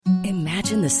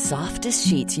Imagine the softest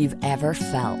sheets you've ever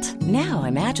felt. Now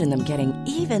imagine them getting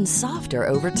even softer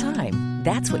over time.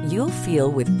 That's what you'll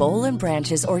feel with Boll and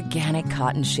Branch's organic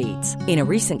cotton sheets. In a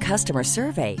recent customer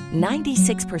survey,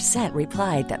 96%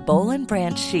 replied that Boll and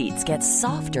Branch sheets get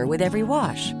softer with every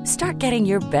wash. Start getting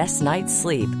your best night's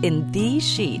sleep in these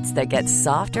sheets that get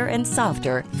softer and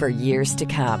softer for years to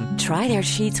come. Try their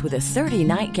sheets with a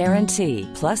 30-night guarantee.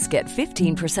 Plus, get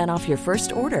 15% off your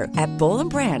first order at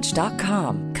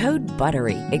bollandbranch.com. Code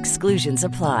BUTTERY. Exclusions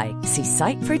apply. See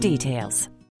site for details.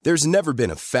 There's never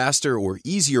been a faster or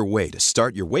easier way to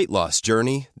start your weight loss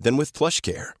journey than with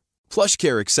PlushCare.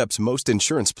 PlushCare accepts most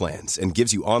insurance plans and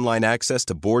gives you online access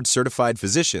to board-certified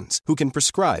physicians who can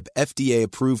prescribe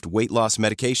FDA-approved weight loss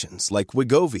medications like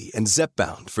Wegovy and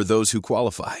Zepbound for those who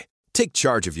qualify. Take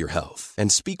charge of your health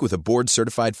and speak with a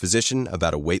board-certified physician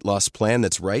about a weight loss plan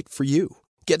that's right for you.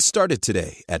 Get started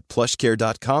today at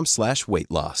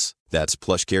plushcare.com/weight-loss. That's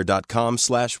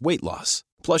plushcare.com/weight-loss.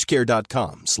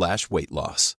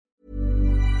 plushcare.com/weight-loss.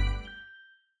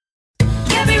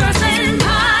 Gabby Roslin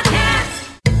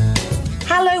Podcast.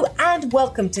 Hello and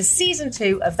welcome to Season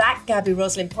 2 of That Gabby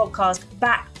Roslin Podcast,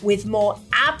 back with more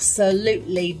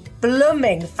absolutely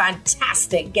blooming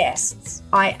fantastic guests.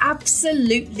 I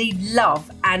absolutely love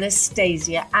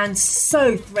Anastasia and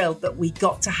so thrilled that we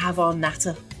got to have our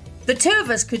natter. The two of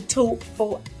us could talk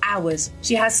for hours.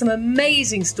 She has some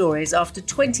amazing stories after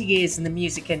 20 years in the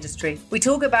music industry. We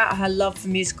talk about her love for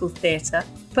musical theatre,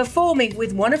 performing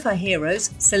with one of her heroes,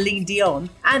 Celine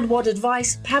Dion, and what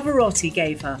advice Pavarotti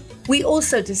gave her. We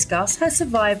also discuss her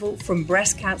survival from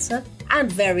breast cancer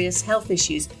and various health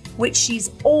issues, which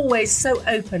she's always so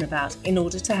open about in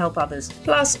order to help others.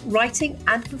 Plus, writing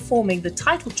and performing the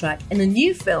title track in a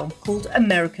new film called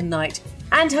American Night,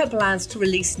 and her plans to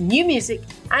release new music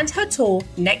and her tour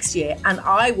next year, and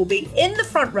I will be in the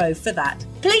front row for that.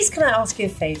 Please, can I ask you a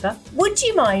favour? Would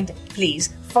you mind, please,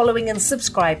 following and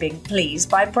subscribing, please,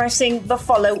 by pressing the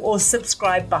follow or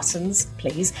subscribe buttons,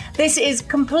 please? This is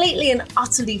completely and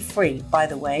utterly free, by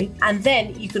the way. And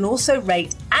then you can also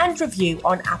rate and review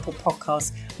on Apple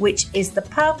Podcasts, which is the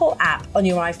purple app on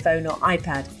your iPhone or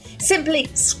iPad. Simply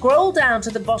scroll down to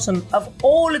the bottom of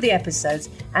all of the episodes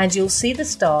and you'll see the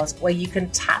stars where you can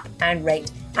tap and rate.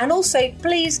 And also,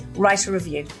 please write a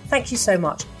review. Thank you so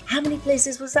much. How many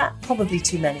places was that? Probably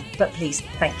too many, but please,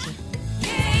 thank you.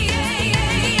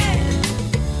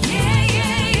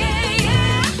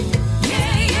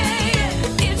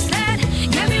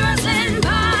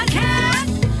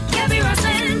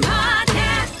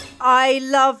 I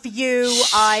love you,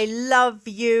 I love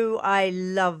you, I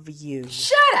love you.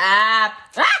 Shut up.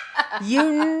 You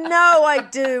know I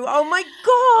do. Oh my God.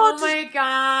 Oh my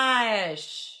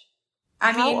gosh.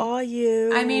 How are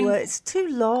you? I mean, it's too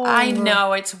long. I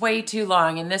know, it's way too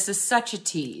long, and this is such a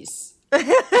tease.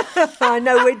 I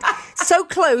know, we're so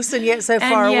close and yet so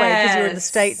far away because you're in the yes.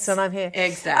 States and I'm here.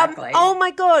 Exactly. Oh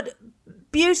my God,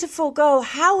 beautiful girl.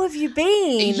 How have you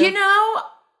been?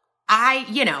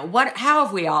 How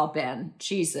have we all been?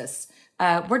 Jesus.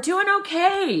 We're doing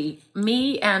okay.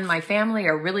 Me and my family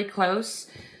are really close.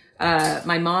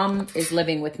 My mom is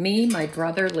living with me. My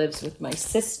brother lives with my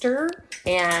sister.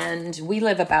 And we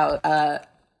live about a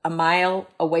mile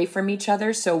away from each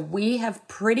other. So we have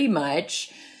pretty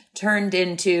much turned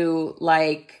into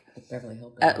like Beverly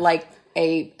Hillbillies. Like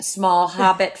a small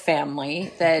hobbit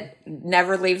family that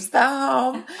never leaves the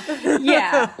home.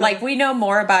 Yeah, like we know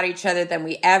more about each other than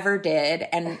we ever did.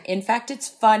 And in fact, it's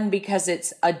fun because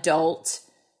it's adult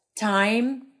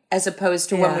time as opposed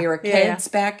to when we were kids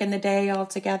back in the day all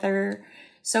together.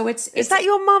 So it's Is that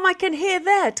your mum I can hear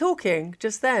there talking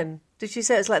just then? Did she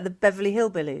say it's like the Beverly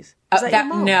Hillbillies? Is that your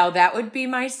mum? No, that would be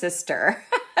my sister.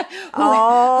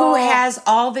 who has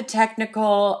all the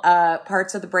technical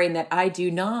parts of the brain that I do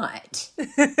not.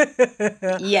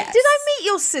 Yes. Did I meet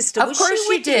your sister? Of course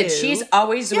she did. You? She's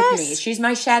always with me. She's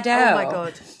my shadow. Oh my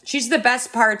God. She's the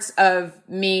best parts of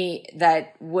me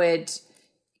that would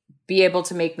be able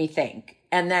to make me think.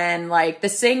 And then like the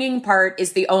singing part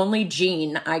is the only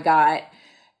gene I got.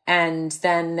 And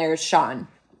then there's Sean.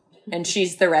 And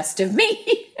she's the rest of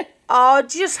me. Oh,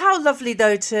 just how lovely,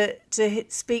 though, to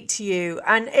speak to you.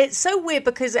 And it's so weird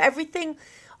because everyone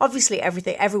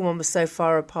was so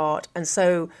far apart and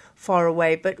so far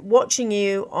away. But watching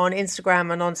you on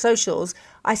Instagram and on socials,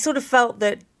 I sort of felt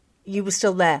that you were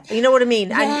still there. You know what I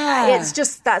mean? Yeah. And it's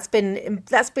just, that's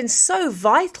been so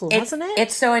vital, hasn't it?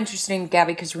 It's so interesting,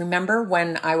 Gabby, because remember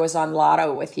when I was on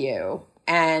Lotto with you?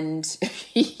 And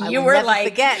I you will were never like,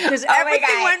 forget, because "Oh my everything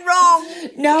God." went wrong.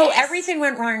 No, everything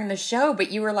went wrong in the show,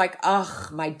 but you were like,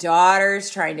 ugh, my daughter's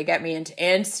trying to get me into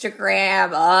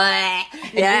Instagram. Ugh.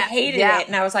 And you hated it.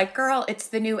 And I was like, girl, it's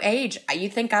the new age. You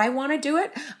think I want to do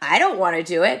it? I don't want to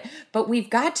do it, but we've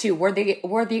got to. We're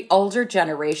the older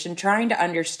generation trying to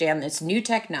understand this new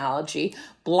technology,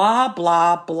 blah,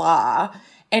 blah, blah.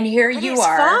 And here you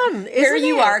are. Fun, here isn't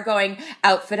you it? are going,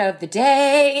 outfit of the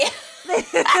day.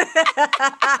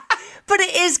 But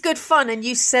it is good fun, and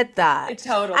you said that.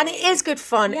 Totally. And it is good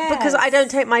fun because Yes. I don't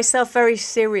take myself very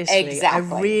seriously.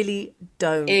 Exactly. I really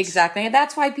don't. Exactly. And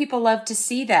that's why people love to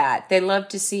see that. They love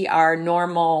to see our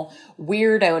normal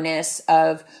weirdo-ness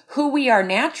of who we are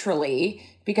naturally,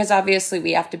 because obviously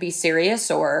we have to be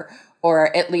serious or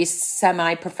at least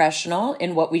semi-professional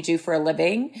in what we do for a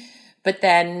living. But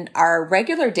then our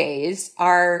regular days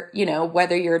are, you know,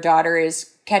 whether your daughter is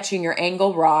catching your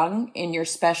angle wrong in your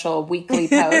special weekly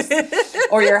post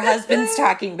or your husband's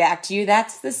talking back to you,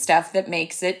 that's the stuff that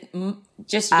makes it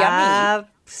just yummy.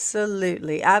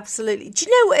 Absolutely. Absolutely. Do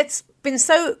you know, it's been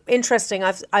so interesting.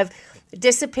 I've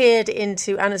disappeared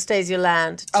into Anastasia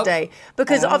land today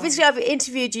because obviously I've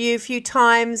interviewed you a few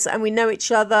times and we know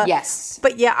each other. Yes.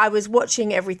 But yeah, I was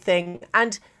watching everything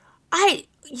and I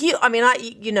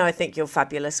think you're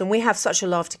fabulous and we have such a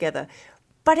laugh together.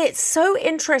 But it's so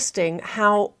interesting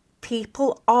how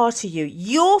people are to you.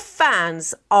 Your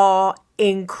fans are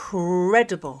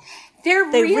incredible. They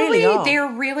really are. They're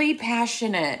really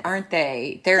passionate, aren't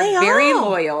they? They're They very are.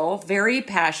 loyal, very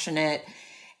passionate.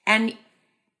 And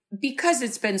because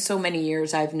it's been so many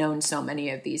years, I've known so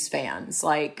many of these fans.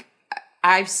 Like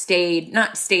I've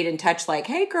not stayed in touch like,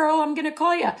 hey girl, I'm going to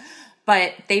call you.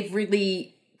 But they've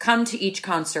really come to each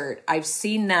concert. I've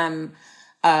seen them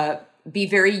be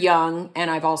very young, and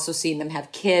I've also seen them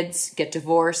have kids, get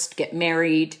divorced, get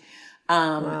married.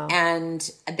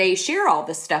 And they share all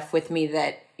this stuff with me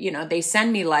that, you know, they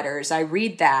send me letters. I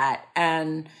read that.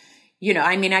 And, you know,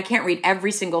 I mean, I can't read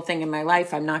every single thing in my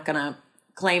life. I'm not going to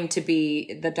claim to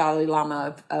be the Dalai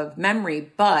Lama of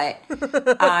memory, but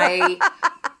I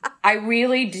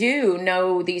really do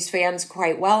know these fans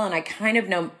quite well. And I kind of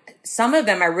know some of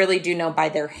them I really do know by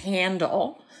their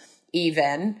handle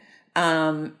even.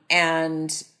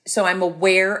 And so I'm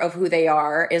aware of who they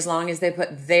are as long as they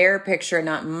put their picture,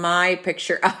 not my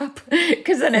picture up,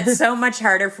 because then it's so much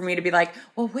harder for me to be like,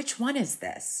 well, which one is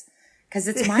this? Because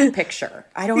it's my picture.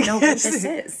 I don't know what this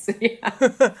is. Yeah.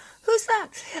 Who's that?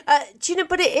 Do you know,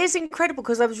 but it is incredible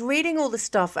because I was reading all the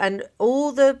stuff and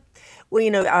all the, well,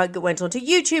 you know, I went onto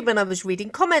YouTube and I was reading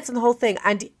comments and the whole thing.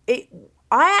 And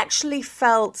I actually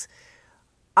felt,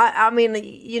 I mean,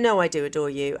 you know, I do adore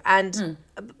you. And,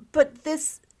 but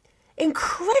this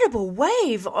incredible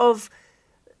wave of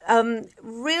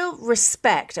real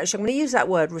respect, actually I'm going to use that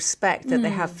word, respect, that they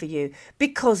have for you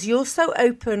because you're so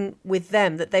open with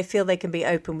them that they feel they can be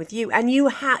open with you, and you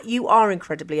are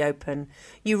incredibly open,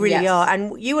 you really are.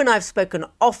 And you and I have spoken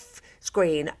off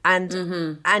screen,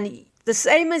 and and the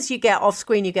same as you get off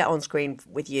screen you get on screen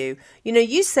with you know,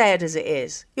 you say it as it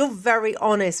is. You're very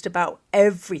honest about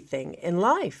everything in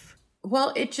life.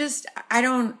 Well, it's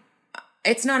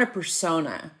not a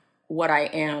persona, what I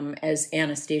am as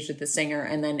Anastasia the singer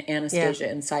and then Anastasia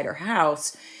inside her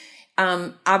house.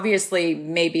 Obviously,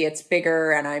 maybe it's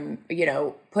bigger and I'm, you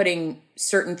know, putting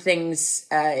certain things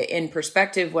in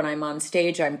perspective when I'm on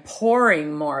stage. I'm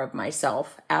pouring more of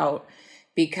myself out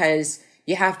because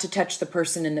you have to touch the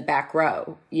person in the back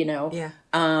row, you know? Yeah.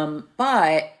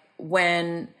 But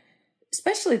when,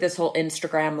 especially this whole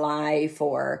Instagram live,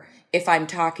 or if I'm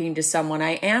talking to someone,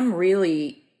 I am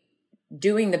really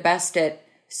doing the best at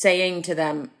saying to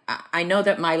them, I know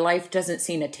that my life doesn't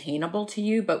seem attainable to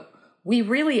you, but we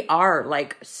really are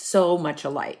like so much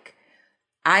alike.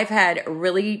 I've had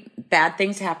really bad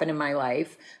things happen in my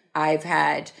life. I've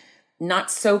had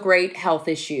not so great health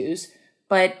issues,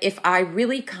 but if I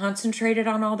really concentrated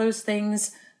on all those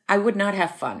things, I would not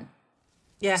have fun.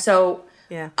 Yeah. So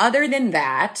other than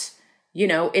that, you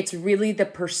know, it's really the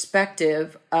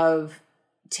perspective of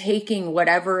taking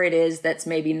whatever it is that's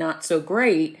maybe not so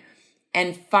great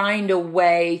and find a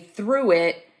way through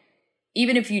it.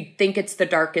 Even if you think it's the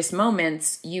darkest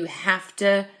moments, you have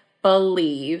to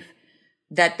believe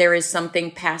that there is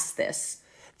something past this.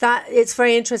 That it's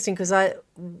very interesting because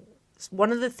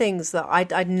one of the things that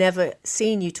I'd never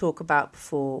seen you talk about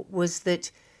before was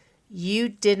that you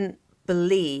didn't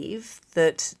believe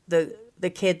that the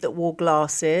kid that wore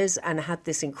glasses and had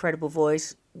this incredible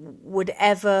voice would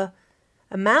ever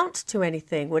amount to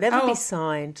anything, would ever be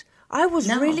signed. I was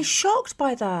really shocked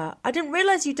by that. I didn't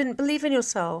realize you didn't believe in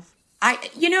yourself. I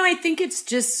think it's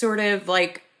just sort of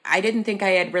like I didn't think I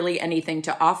had really anything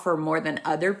to offer more than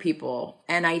other people.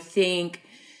 And I think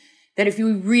that if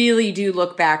we really do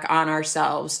look back on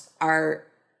ourselves, our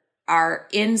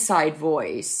inside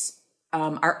voice,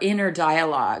 our inner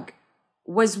dialogue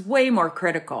was way more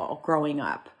critical growing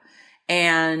up.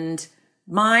 And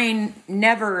mine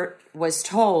never was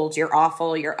told you're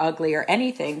awful, you're ugly, or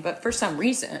anything. But for some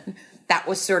reason, that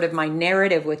was sort of my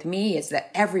narrative with me, is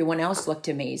that everyone else looked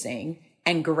amazing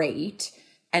and great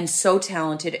and so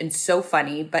talented and so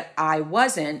funny, but I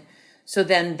wasn't. So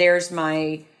then there's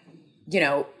my,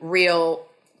 real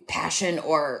passion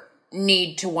or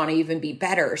need to want to even be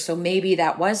better. So maybe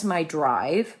that was my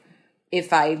drive.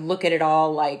 If I look at it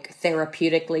all like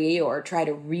therapeutically, or try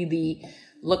to really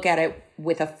look at it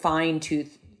with a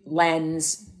fine-tooth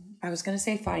lens. I was going to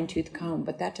say fine-tooth comb,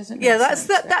 but that doesn't make sense.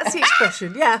 That's the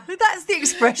expression. Yeah, that's the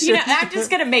expression. I'm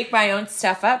just going to make my own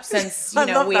stuff up, since go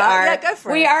for we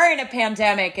it. are in a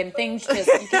pandemic and things just,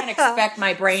 you can't expect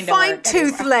my brain to work.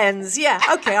 Fine-tooth lens. Yeah,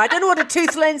 okay. I don't know what a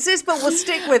tooth lens is, but we'll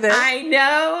stick with it. I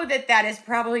know that is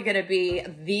probably going to be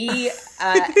the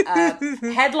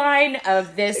headline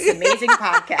of this amazing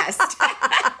podcast.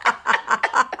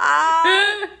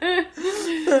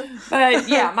 But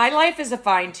yeah, my life is a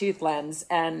fine-tooth lens,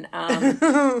 and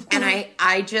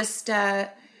I just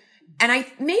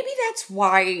maybe that's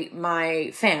why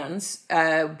my fans,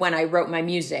 when I wrote my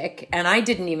music, and I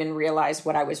didn't even realize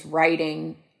what I was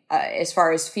writing as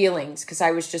far as feelings, because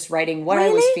I was just writing what I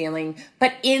was feeling,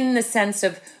 but in the sense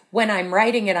of when I'm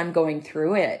writing it, I'm going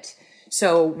through it.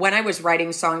 So when I was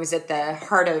writing songs at the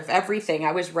heart of everything,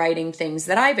 I was writing things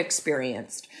that I've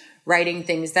experienced, writing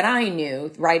things that I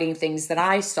knew, writing things that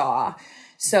I saw.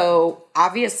 So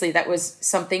obviously that was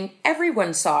something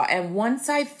everyone saw. And once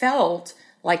I felt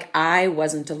like I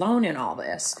wasn't alone in all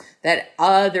this, that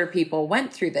other people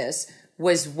went through this,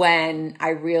 was when I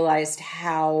realized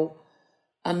how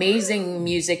amazing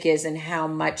music is and how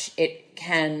much it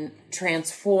can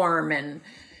transform,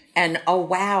 and oh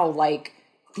wow, like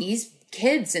these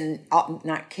kids, and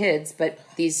not kids, but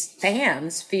these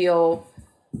fans feel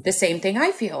the same thing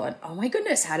I feel. And oh my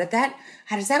goodness, how does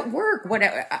that work?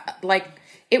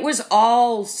 It was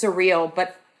all surreal,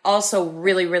 but also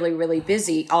really, really, really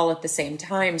busy all at the same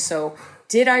time. So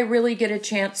did I really get a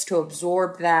chance to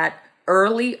absorb that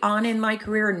early on in my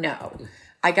career? No.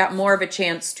 I got more of a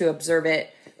chance to observe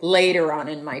it later on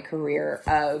in my career,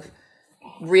 of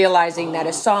realizing that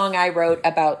a song I wrote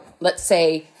about, let's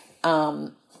say,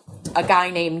 a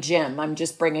guy named Jim. I'm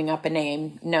just bringing up a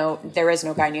name. No, there is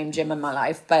no guy named Jim in my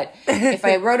life. But if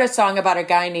I wrote a song about a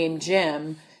guy named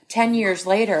Jim, 10 years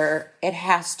later, it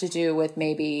has to do with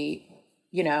maybe,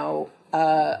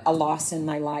 a loss in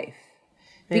my life.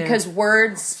 Because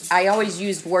words, I always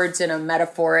used words in a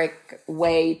metaphoric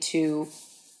way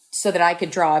so that I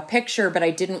could draw a picture, but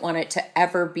I didn't want it to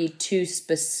ever be too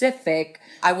specific.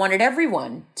 I wanted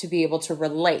everyone to be able to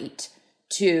relate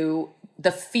to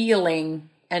the feeling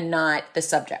and not the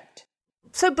subject.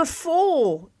 So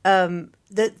before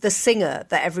the singer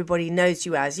that everybody knows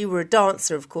you as, you were a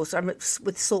dancer, of course,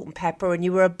 with Salt and Pepper, and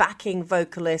you were a backing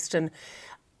vocalist. And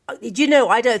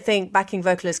I don't think backing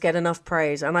vocalists get enough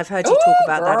praise, and I've heard you talk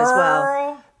about that as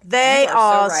well. They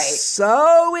are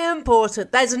so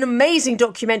important. There's an amazing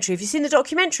documentary. Have you seen the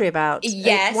documentary about?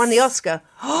 Yes. It won the Oscar.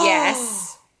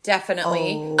 Yes,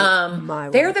 definitely. My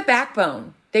they're word. the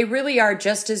backbone. They really are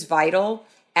just as vital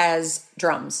as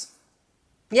drums.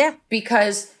 Yeah.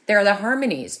 Because they're the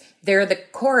harmonies. They're the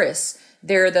chorus.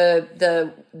 They're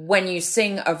the when you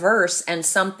sing a verse and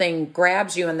something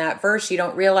grabs you in that verse, you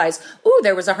don't realize,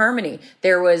 there was a harmony.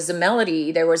 There was a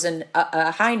melody. There was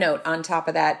a high note on top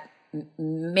of that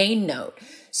main note.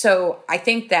 So I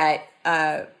think that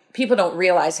people don't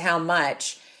realize how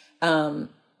much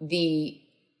the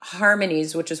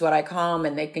harmonies, which is what I call them,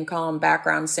 and they can call them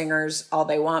background singers all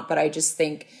they want, but I just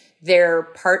think they're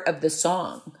part of the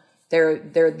song. They're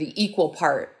the equal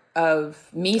part of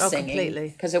me singing,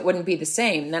 because it wouldn't be the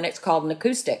same. Then it's called an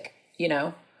acoustic,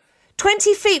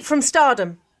 20 feet from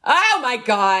stardom. Oh my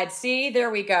God. See, there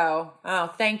we go. Oh,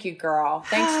 thank you, girl.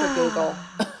 Thanks for Google.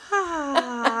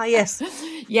 Yes.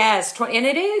 Yes. And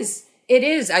it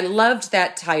is. I loved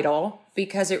that title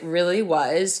because it really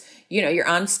was, you're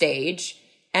on stage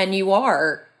and you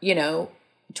are,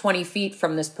 20 feet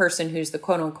from this person who's the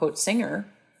quote unquote singer.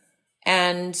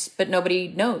 But nobody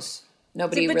knows.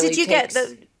 Nobody really takes.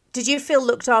 Did you feel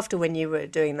looked after when you were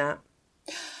doing that?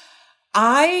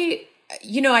 I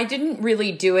didn't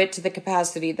really do it to the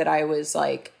capacity that I was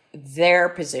like their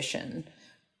position,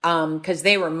 because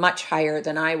they were much higher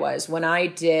than I was. When I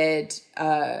did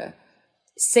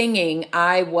singing,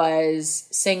 I was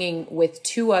singing with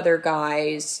two other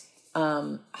guys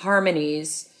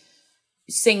harmonies,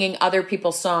 singing other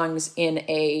people's songs in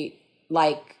a,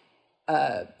 like,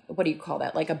 what do you call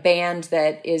that? Like a band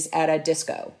that is at a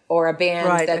disco or a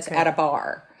band that's at a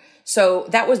bar. So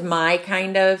that was my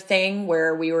kind of thing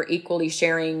where we were equally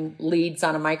sharing leads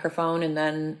on a microphone. And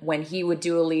then when he would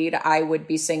do a lead, I would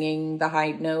be singing the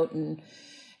high note.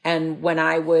 And when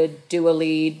I would do a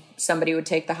lead, somebody would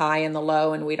take the high and the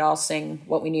low and we'd all sing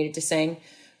what we needed to sing.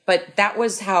 But that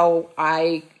was how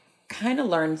I kind of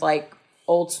learned like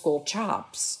old school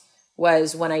chops,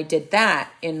 was when I did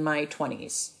that in my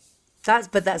 20s.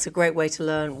 That's a great way to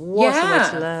learn. What a way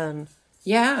to learn.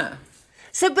 Yeah.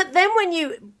 So, but then when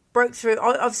you broke through,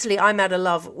 obviously I'm Out of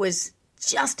Love was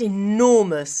just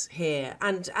enormous here.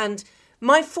 And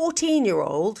my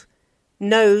 14-year-old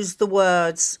knows the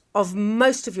words of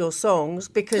most of your songs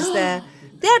because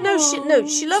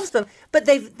she loves them. But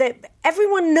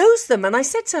everyone knows them. And I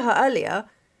said to her earlier,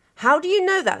 how do you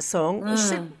know that song? And she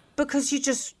said, because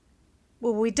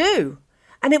we do.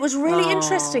 And it was really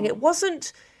interesting. It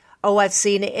wasn't, I've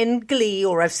seen it in Glee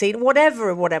or I've seen whatever.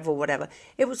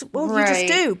 It was, you just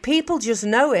do. People just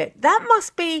know it. That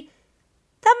must be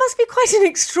quite an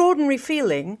extraordinary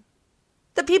feeling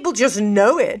that people just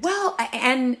know it. Well,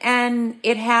 and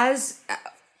it has,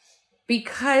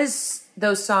 because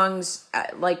those songs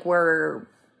were,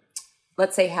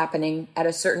 let's say, happening at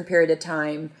a certain period of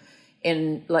time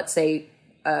in, let's say,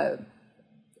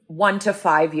 1 to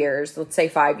 5 years, let's say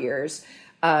 5 years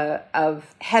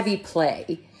of heavy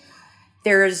play.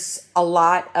 There's a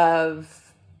lot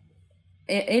of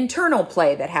internal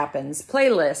play that happens,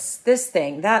 playlists, this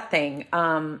thing, that thing.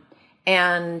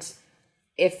 And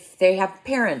if they have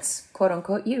parents, quote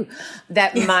unquote,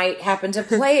 that might happen to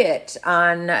play it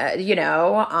on,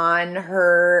 on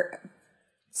her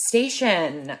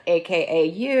station, AKA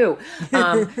you.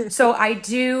 So I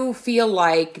do feel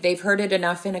like they've heard it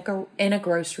enough in a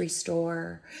grocery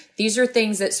store. These are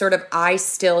things that sort of I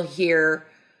still hear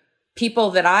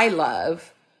people that I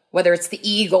love, whether it's the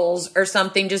Eagles or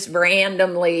something, just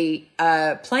randomly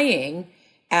playing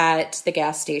at the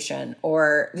gas station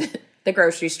or the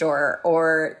grocery store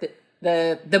or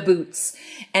the Boots.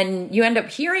 And you end up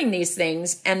hearing these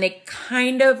things and they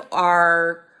kind of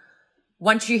are,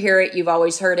 once you hear it, you've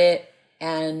always heard it.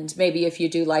 And maybe if you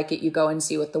do like it, you go and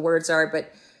see what the words are.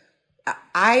 But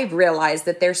I've realized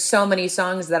that there's so many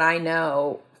songs that I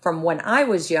know from when I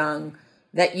was young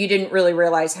that you didn't really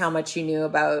realize how much you knew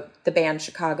about the band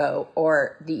Chicago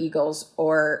or the Eagles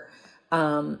or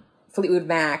Fleetwood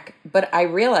Mac. But I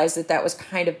realized that was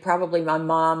kind of probably my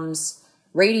mom's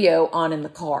radio on in the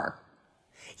car.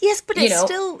 Yes, but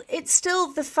it's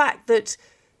still the fact that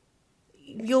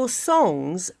your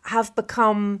songs have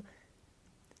become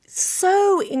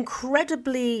so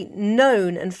incredibly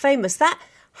known and famous.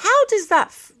 What does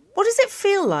it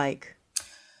feel like?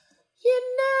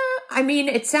 I mean,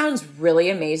 it sounds really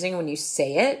amazing when you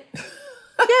say it.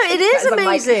 Yeah, it is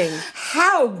amazing. Like,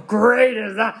 how great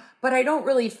is that? But I don't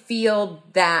really feel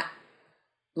that,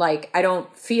 I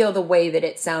don't feel the way that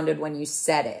it sounded when you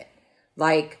said it.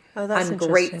 I'm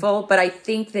grateful, but I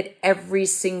think that every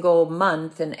single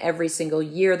month and every single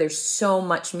year, there's so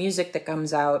much music that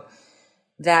comes out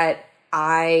that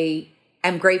I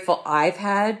am grateful I've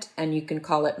had, and you can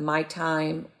call it my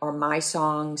time or my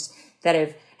songs that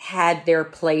have had their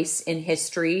place in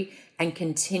history and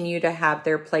continue to have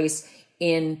their place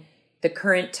in the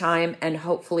current time and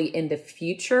hopefully in the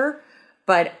future.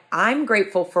 But I'm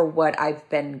grateful for what I've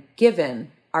been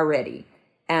given already.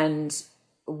 And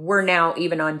we're now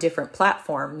even on different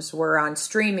platforms. We're on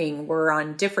streaming. We're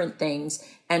on different things.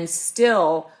 And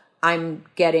still, I'm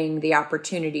getting the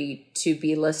opportunity to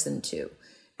be listened to.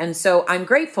 And so I'm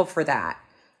grateful for that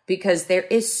because there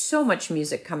is so much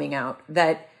music coming out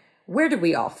that where do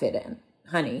we all fit in,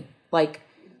 honey?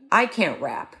 I can't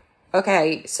rap.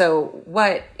 Okay, so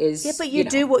what is... Yeah, but you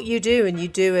do what you do and you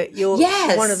do it. You're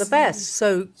one of the best.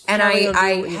 So and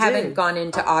I haven't gone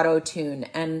into auto-tune.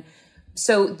 And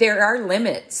so there are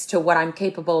limits to what I'm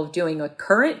capable of doing with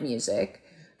current music.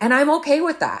 And I'm okay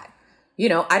with that.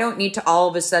 I don't need to all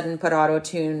of a sudden put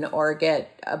auto-tune or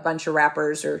get a bunch of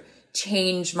rappers or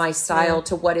change my style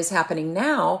to what is happening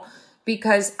now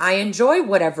because I enjoy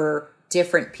whatever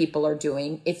different people are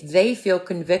doing. If they feel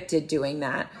convicted doing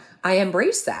that, I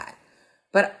embrace that.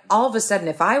 But all of a sudden,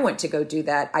 if I went to go do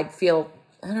that, I'd feel,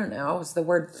 I don't know, is the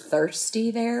word thirsty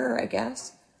there, I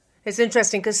guess? It's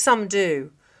interesting because some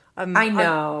do. I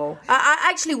know. I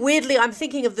actually, weirdly, I'm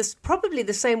thinking of this, probably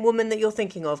the same woman that you're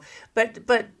thinking of,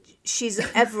 but she's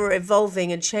ever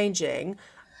evolving and changing.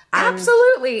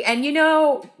 Absolutely. And,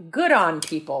 good on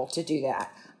people to do that.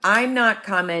 I'm not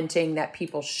commenting that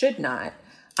people should not.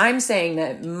 I'm saying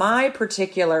that my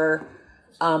particular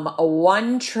a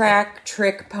one-track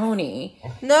trick pony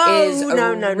is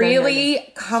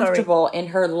really comfortable in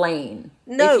her lane.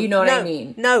 No, if you know what I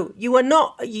mean. No, you are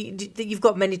not. You've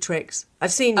got many tricks.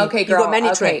 I've seen you. Okay, girl. You've got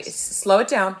many tricks. Slow it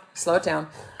down.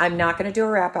 I'm not going to do a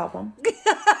rap album.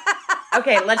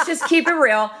 Okay, let's just keep it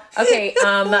real. Okay,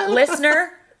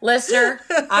 listener,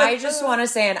 I just want to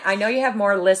say, and I know you have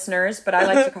more listeners, but I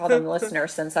like to call them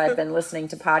listeners since I've been listening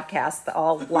to podcasts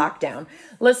all lockdown.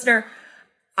 Listener,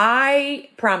 I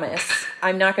promise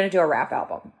I'm not going to do a rap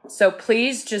album. So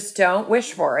please just don't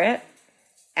wish for it.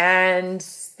 And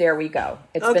there we go.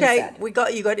 It's been said. We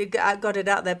got it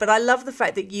out there. But I love the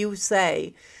fact that you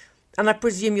say, and I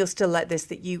presume you're still like this,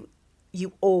 that you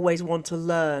always want to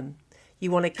learn.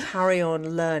 You want to carry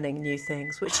on learning new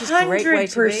things, which is a great way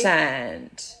to be.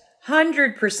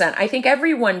 100%. I think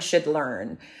everyone should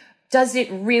learn. Does it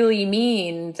really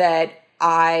mean that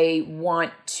I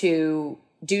want to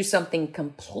do something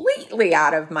completely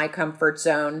out of my comfort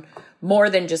zone more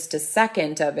than just a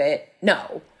second of it?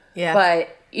 No. Yeah.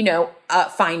 But,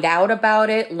 find out about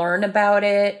it, learn about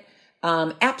it.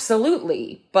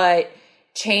 Absolutely. But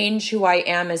change who I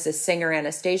am as a singer,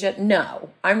 Anastasia? No.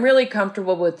 I'm really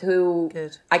comfortable with who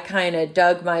I kind of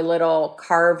dug my little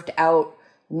carved out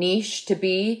niche to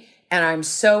be. And I'm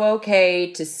so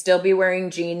okay to still be wearing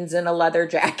jeans and a leather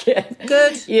jacket.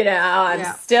 Good.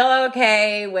 I'm still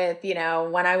okay with,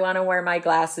 when I want to wear my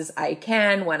glasses, I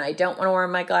can. When I don't want to wear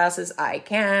my glasses, I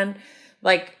can.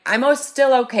 Like, I'm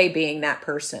still okay being that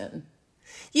person.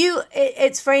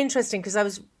 It's very interesting because I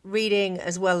was reading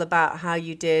as well about how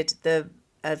you did the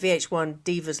VH1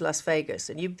 Divas Las Vegas.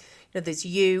 And there's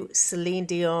you, Celine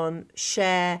Dion,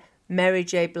 Cher, Mary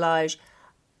J. Blige,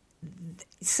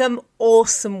 some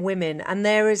awesome women. And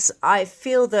I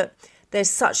feel that there's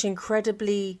such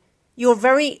incredibly,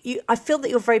 I feel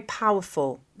that you're very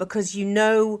powerful because you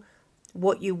know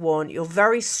what you want. You're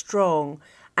very strong.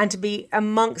 And to be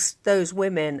amongst those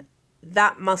women,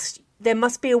 there must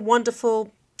be a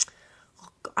wonderful,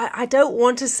 I don't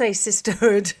want to say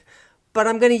sisterhood, but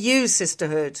I'm going to use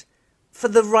sisterhood for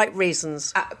the right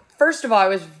reasons. First of all, I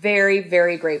was very,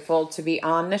 very grateful to be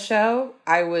on the show.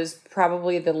 I was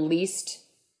probably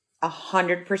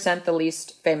 100% the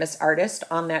least famous artist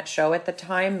on that show at the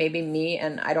time. Maybe me,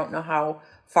 and I don't know how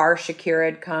far Shakira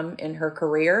had come in her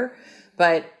career,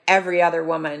 but every other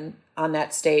woman on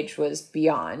that stage was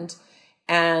beyond.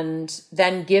 And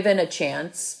then given a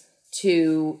chance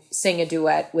to sing a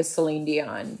duet with Celine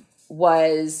Dion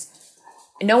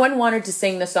no one wanted to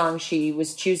sing the song she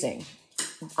was choosing.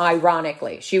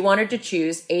 Ironically, she wanted to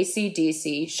choose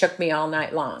AC/DC, Shook Me All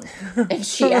Night Long. And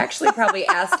she actually probably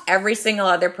asked every single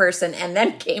other person and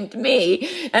then came to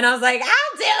me. And I was like,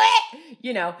 I'll do it.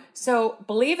 So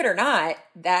believe it or not,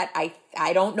 that I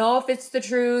don't know if it's the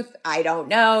truth. I don't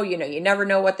know. You never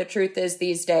know what the truth is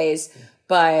these days.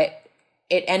 But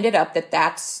it ended up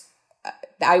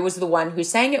I was the one who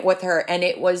sang it with her. And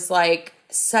it was like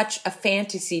such a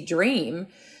fantasy dream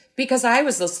because I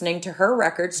was listening to her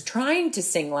records, trying to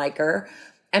sing like her.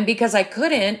 And because I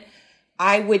couldn't,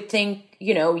 I would think,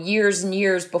 years and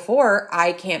years before,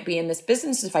 I can't be in this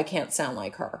business if I can't sound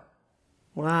like her.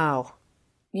 Wow.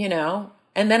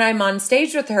 And then I'm on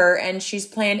stage with her and she's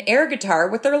playing air guitar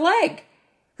with her leg.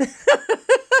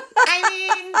 I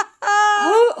mean,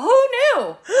 who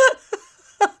knew?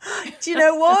 Do you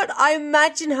know what? I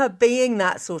imagine her being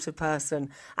that sort of person.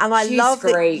 And I love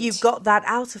that you got that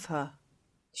out of her.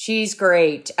 She's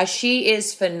great. She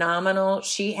is phenomenal.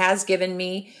 She has given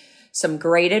me some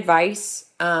great advice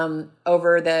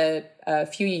over the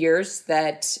few years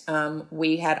that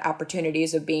we had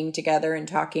opportunities of being together and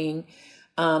talking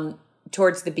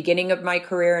towards the beginning of my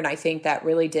career. And I think that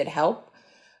really did help.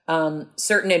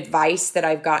 Certain advice that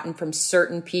I've gotten from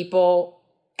certain people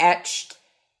etched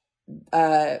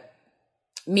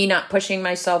me not pushing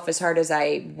myself as hard as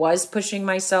I was pushing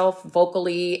myself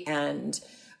vocally and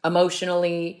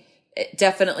emotionally. It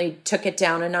definitely took it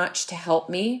down a notch to help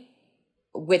me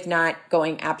with not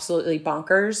going absolutely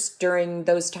bonkers during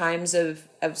those times of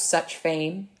such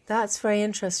fame. That's very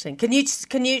interesting. Can you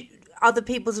other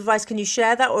people's advice, can you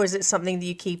share that, or is it something that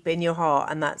you keep in your heart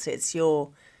and it's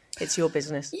your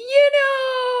business?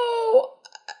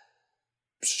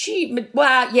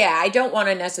 I don't want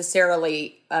to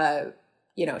necessarily,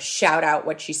 shout out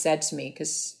what she said to me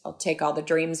because I'll take all the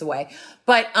dreams away.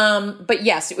 But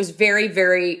yes, it was very,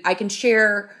 very, I can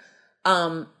share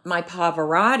my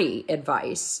Pavarotti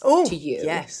advice to you.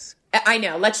 Yes. I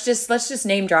know. Let's just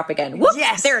name drop again. Whoop,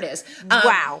 yes. There it is.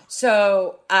 Wow.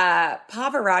 So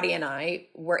Pavarotti and I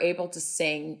were able to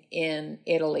sing in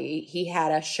Italy. He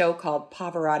had a show called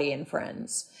Pavarotti and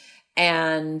Friends.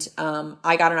 And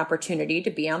I got an opportunity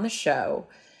to be on the show.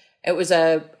 It was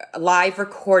a live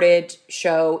recorded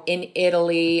show in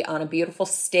Italy on a beautiful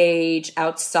stage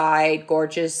outside,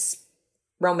 gorgeous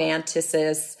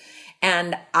romanticists.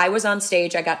 And I was on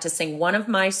stage. I got to sing one of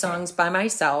my songs by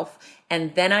myself.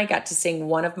 And then I got to sing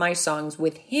one of my songs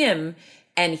with him.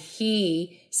 And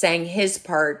he sang his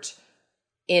part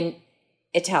in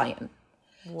Italian.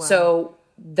 Wow. So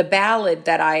the ballad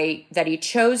that he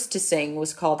chose to sing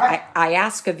was called I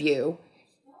Ask of You.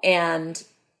 And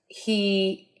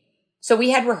so we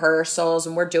had rehearsals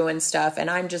and we're doing stuff. And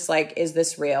I'm just like, is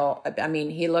this real? I mean,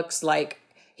 he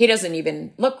doesn't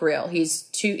even look real.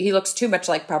 He looks too much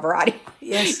like Pavarotti.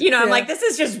 Yes. I'm like, this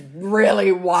is just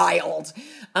really wild.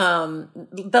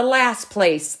 The last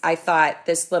place I thought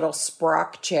this little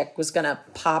Sprock chick was going to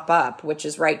pop up, which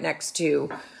is right next to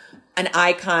an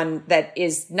icon that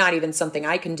is not even something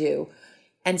I can do.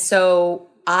 And so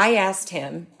I asked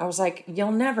him, I was like,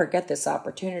 you'll never get this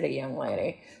opportunity, young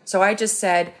lady. So I just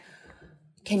said,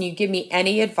 can you give me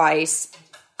any advice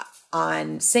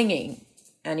on singing?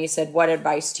 And he said, what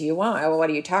advice do you want? Well, what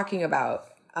are you talking about?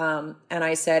 And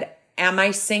I said, am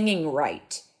I singing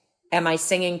right? Am I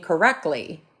singing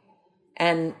correctly?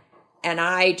 And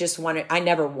I just I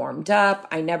never warmed up.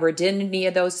 I never did any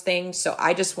of those things. So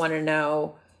I just want to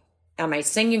know, am I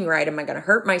singing right? Am I going to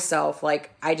hurt myself?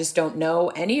 Like, I just don't know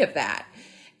any of that.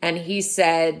 And he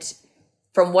said,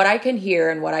 from what I can hear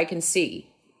and what I can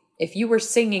see, if you were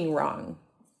singing wrong,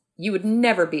 you would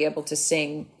never be able to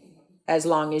sing as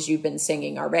long as you've been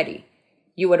singing already.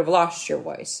 You would have lost your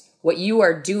voice. What you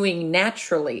are doing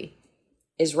naturally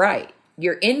is right.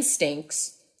 Your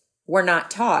instincts were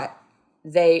not taught.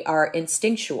 They are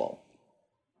instinctual.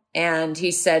 And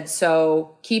he said,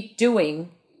 so keep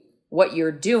doing what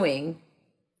you're doing.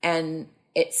 And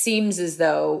it seems as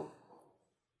though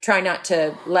try not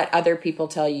to let other people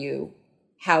tell you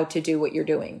how to do what you're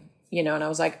doing. And I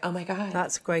was like, oh my God.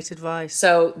 That's great advice.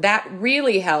 So that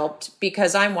really helped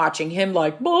because I'm watching him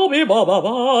like, Bobby, ba, ba,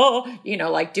 ba,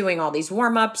 like doing all these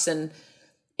warm-ups. And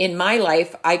in my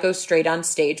life, I go straight on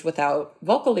stage without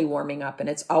vocally warming up. And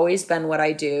it's always been what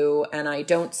I do. And I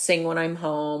don't sing when I'm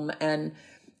home. And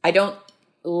I don't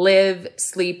live,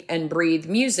 sleep, and breathe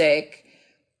music.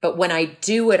 But when I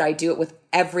do it with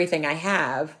everything I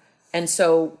have. And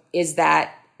so is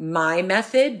that my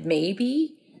method?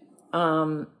 Maybe.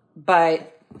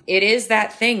 But it is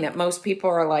that thing that most people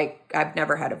are like, I've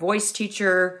never had a voice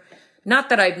teacher. Not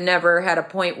that I've never had a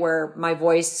point where my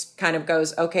voice kind of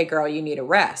goes, okay, girl, you need a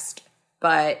rest.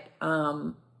 But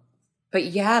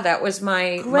yeah, that was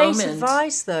my great moment.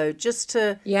 Advice though, just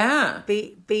to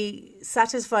be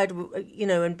satisfied,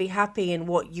 and be happy in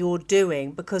what you're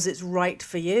doing because it's right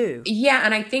for you. Yeah.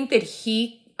 And I think that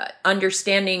he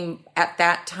understanding at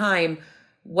that time,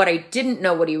 what I didn't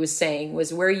know what he was saying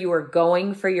was where you were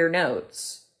going for your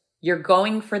notes. You're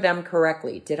going for them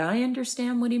correctly. Did I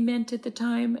understand what he meant at the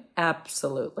time?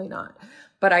 Absolutely not.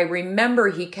 But I remember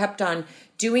he kept on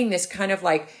doing this kind of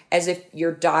like as if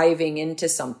you're diving into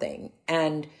something.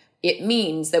 And it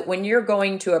means that when you're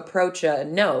going to approach a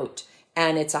note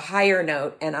and it's a higher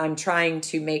note and I'm trying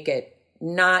to make it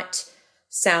not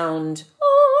sound,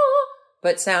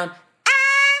 but sound,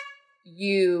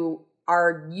 you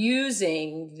are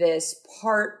using this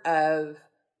part of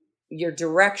your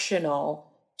directional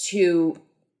to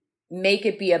make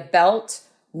it be a belt,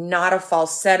 not a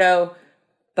falsetto,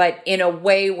 but in a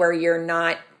way where you're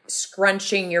not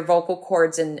scrunching your vocal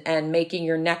cords and making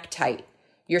your neck tight.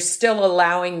 You're still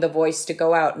allowing the voice to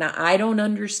go out. Now, I don't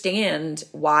understand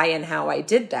why and how I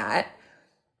did that,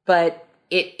 but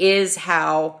it is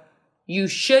how you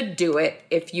should do it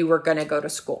if you were going to go to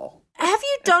school. Have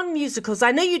you done musicals?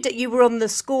 I know you were on the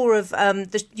score of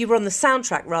you were on the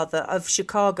soundtrack rather of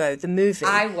Chicago, the movie.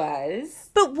 I was.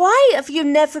 But why have you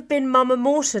never been Mama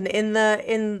Morton in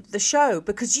the show?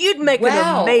 Because you'd make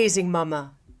an amazing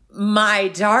Mama. My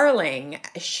darling,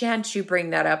 shan't you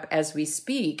bring that up as we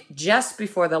speak? Just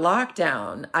before the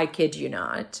lockdown, I kid you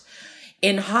not,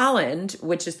 in Holland,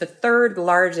 which is the third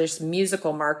largest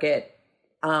musical market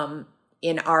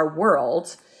in our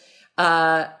world,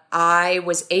 I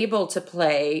was able to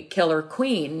play Killer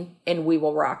Queen in We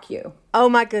Will Rock You. Oh,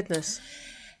 my goodness.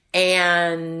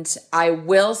 And I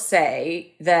will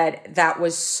say that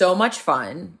was so much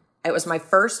fun. It was my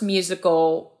first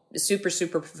musical, super,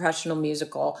 super professional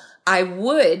musical. I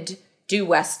would do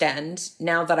West End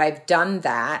now that I've done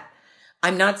that.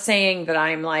 I'm not saying that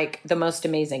I'm like the most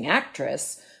amazing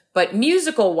actress, but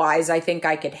musical wise, I think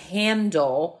I could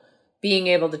handle being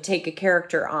able to take a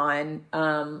character on,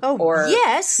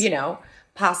 yes,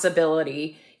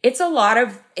 possibility. It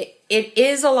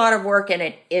is a lot of work and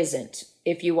it isn't.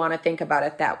 if you want to think about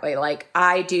it that way. Like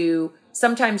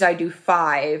sometimes I do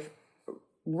 5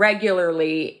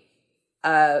 regularly,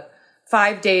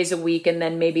 5 days a week. And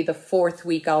then maybe the 4th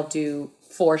week I'll do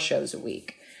 4 shows a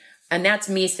week. And that's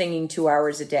me singing 2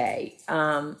 hours a day.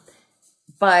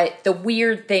 But the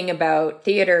weird thing about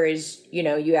theater is,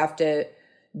 you have to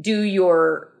do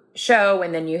your show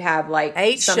and then you have like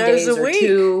 8 some shows days a or week.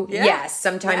 2. Yeah. Yes,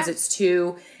 sometimes it's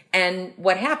 2. And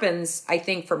what happens, I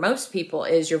think, for most people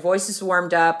is your voice is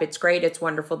warmed up. It's great. It's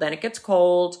wonderful. Then it gets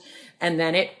cold and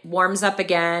then it warms up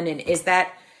again. And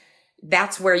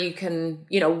that's where you can,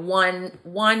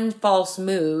 one false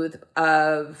move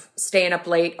of staying up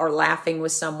late or laughing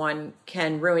with someone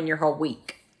can ruin your whole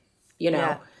week,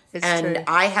 Yeah, it's and true.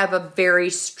 I have a very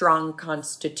strong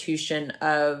constitution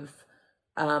of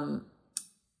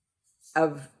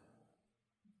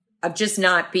just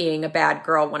not being a bad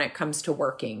girl when it comes to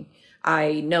working.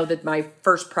 I know that my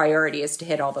first priority is to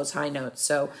hit all those high notes.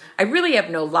 So I really have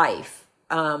no life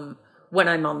when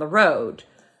I'm on the road.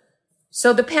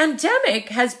 So the pandemic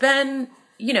has been,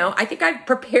 I think I've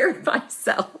prepared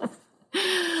myself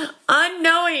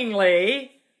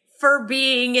unknowingly for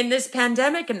being in this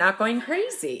pandemic and not going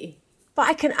crazy. But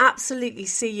I can absolutely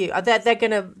see you.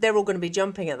 They're all gonna be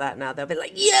jumping at that now. They'll be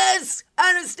like, yes,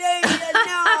 Anastasia,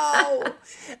 no.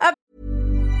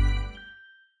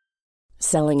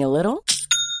 Selling a little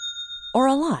or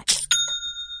a lot?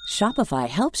 Shopify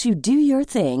helps you do your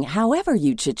thing however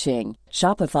you cha-ching.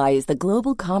 Shopify is the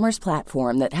global commerce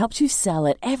platform that helps you sell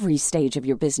at every stage of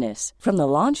your business. From the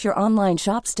launch your online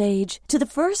shop stage to the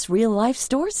first real-life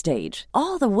store stage,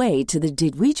 all the way to the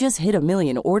did we just hit a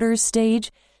million orders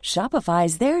stage. Shopify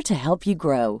is there to help you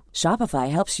grow. Shopify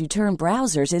helps you turn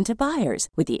browsers into buyers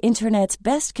with the internet's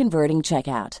best converting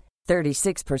checkout.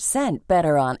 36%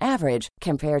 better on average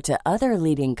compared to other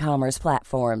leading commerce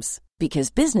platforms.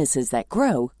 Because businesses that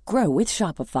grow, grow with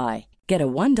Shopify. Get a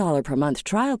 $1 per month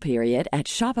trial period at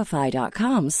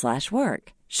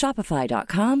shopify.com/work.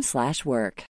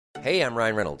 Shopify.com/work. Hey, I'm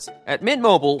Ryan Reynolds. At Mint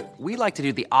Mobile, we like to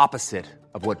do the opposite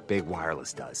of what Big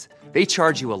Wireless does. They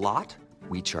charge you a lot,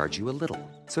 we charge you a little.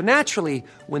 So naturally,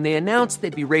 when they announced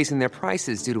they'd be raising their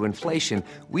prices due to inflation,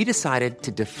 we decided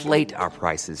to deflate our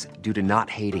prices due to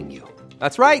not hating you.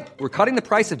 That's right. We're cutting the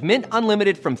price of Mint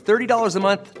Unlimited from $30 a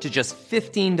month to just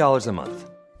 $15 a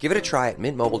month. Give it a try at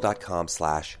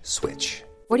mintmobile.com/switch.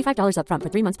 $45 up front for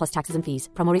 3 months plus taxes and fees.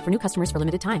 Promo rate for new customers for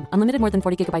limited time. Unlimited more than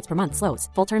 40 gigabytes per month slows.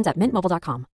 Full terms at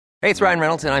mintmobile.com. Hey, it's Ryan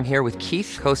Reynolds, and I'm here with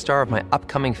Keith, co-star of my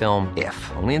upcoming film,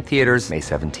 If, only in theaters May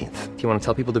 17th. Do you want to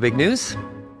tell people the big news?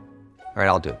 All right,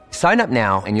 I'll do it. Sign up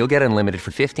now and you'll get unlimited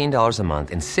for $15 a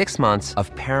month and 6 months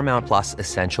of Paramount Plus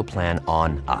Essential Plan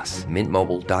on us.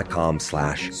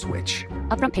 mintmobile.com/switch.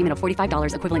 Upfront payment of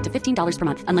 $45 equivalent to $15 per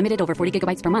month. Unlimited over 40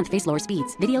 gigabytes per month. Face lower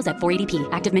speeds. Videos at 480p.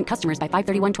 Active Mint customers by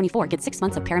 531.24 get 6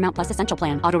 months of Paramount Plus Essential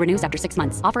Plan. Auto renews after 6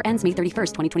 months. Offer ends May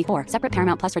 31st, 2024. Separate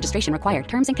Paramount Plus registration required.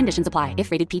 Terms and conditions apply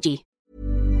if rated PG.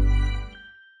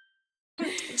 Do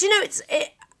you know,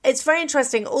 it's very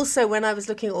interesting. Also, when I was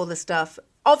looking at all this stuff,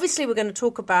 obviously we're going to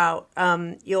talk about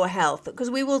your health, because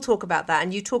we will talk about that,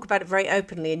 and you talk about it very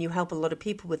openly, and you help a lot of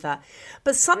people with that.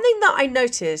 But something that I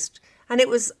noticed, and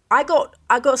I got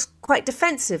quite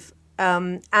defensive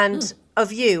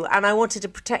of you, and I wanted to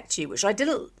protect you, which I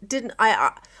didn't.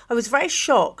 I was very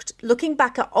shocked looking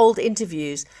back at old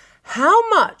interviews how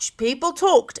much people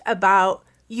talked about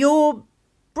your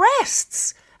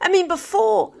breasts. I mean,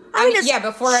 before I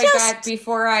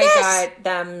got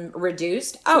them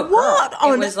reduced. Oh, what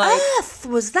on earth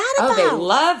was that about? Oh, they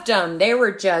loved them. They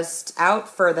were just out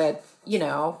for the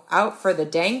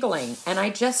dangling, and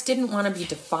I just didn't want to be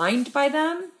defined by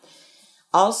them.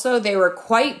 Also, they were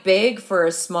quite big for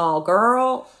a small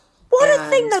girl. What a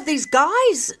thing that these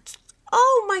guys.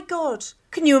 Oh my God!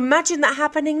 Can you imagine that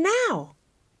happening now?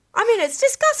 I mean, it's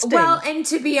disgusting. Well, and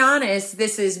to be honest,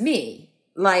 this is me.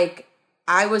 Like,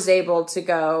 I was able to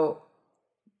go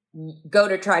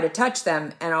to try to touch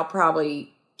them, and I'll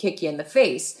probably kick you in the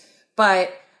face.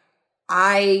 But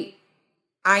I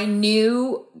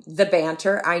knew the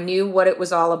banter. I knew what it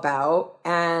was all about.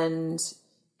 And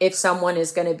if someone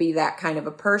is going to be that kind of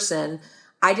a person,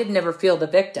 I didn't ever feel the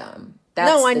victim.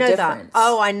 That's I know difference. that.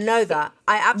 Oh, I know that.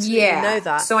 I absolutely know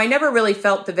that. So I never really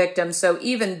felt the victim. So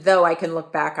even though I can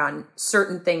look back on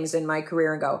certain things in my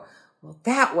career and go, well,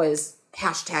 that was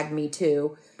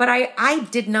 #MeToo. But I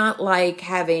did not like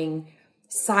having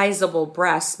sizable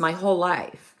breasts my whole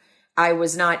life. I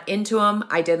was not into them.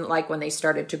 I didn't like when they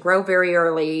started to grow very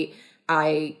early.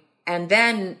 And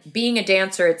then being a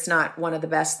dancer, it's not one of the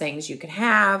best things you can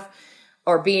have,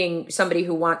 or being somebody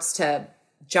who wants to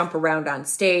jump around on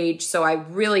stage. So I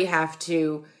really have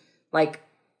to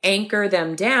anchor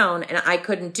them down, and I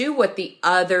couldn't do what the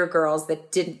other girls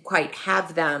that didn't quite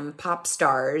have them, pop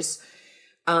stars,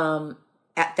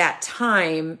 at that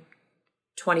time,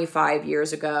 25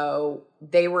 years ago,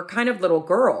 they were kind of little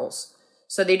girls.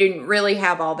 So they didn't really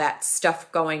have all that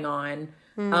stuff going on.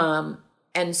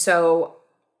 And so,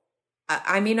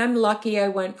 I mean, I'm lucky I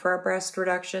went for a breast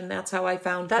reduction. That's how I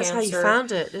found cancer. That's how you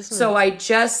found it, isn't it? So I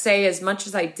just say, as much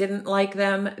as I didn't like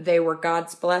them, they were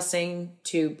God's blessing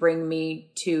to bring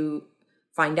me to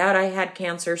find out I had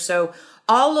cancer. So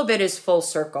all of it is full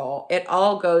circle. It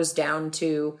all goes down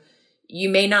to, you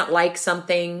may not like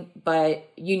something, but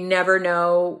you never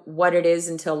know what it is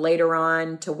until later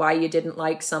on to why you didn't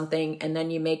like something. And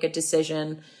then you make a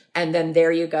decision, and then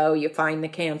there you go. You find the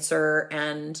cancer,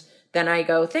 and then I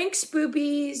go, thanks,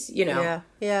 boobies, you know.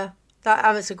 Yeah.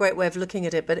 That's a great way of looking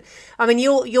at it. But I mean,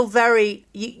 you're very,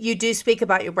 you do speak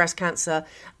about your breast cancer,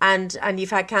 and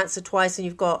you've had cancer twice, and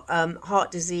you've got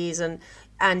heart disease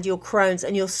and your Crohn's,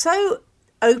 and you're so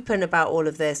open about all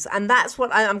of this. And that's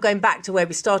what I'm going back to where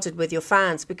we started with your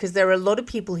fans, because there are a lot of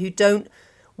people who don't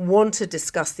want to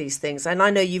discuss these things. And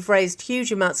I know you've raised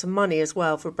huge amounts of money as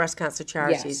well for breast cancer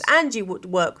charities, and you would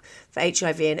work for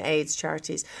HIV and AIDS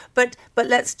charities. But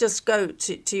let's just go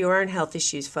to your own health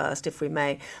issues first, if we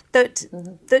may.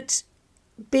 That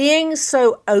being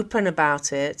so open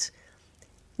about it,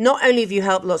 not only have you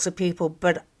helped lots of people,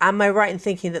 but am I right in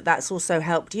thinking that that's also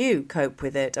helped you cope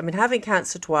with it? I mean, having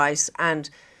cancer twice and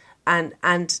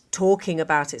talking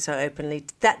about it so openly,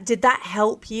 did that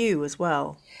help you as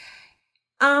well?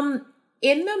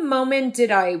 In the moment,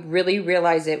 did I really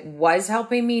realize it was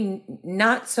helping me?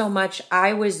 Not so much.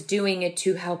 I was doing it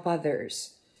to help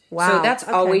others. Wow. So that's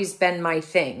always been my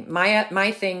thing.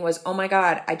 My thing was, oh my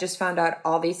God, I just found out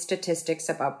all these statistics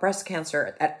about breast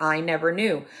cancer that I never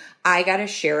knew. I got to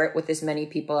share it with as many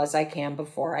people as I can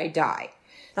before I die.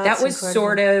 That was incredible.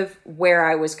 Sort of where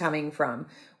I was coming from.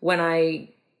 When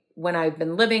I've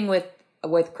been living with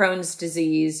Crohn's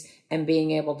disease and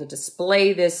being able to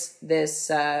display this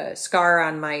scar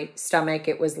on my stomach,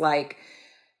 it was like,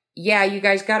 yeah, you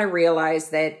guys got to realize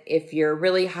that if you're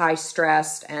really high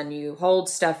stressed and you hold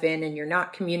stuff in and you're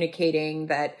not communicating,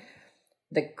 that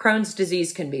the Crohn's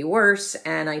disease can be worse.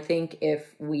 And I think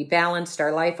if we balanced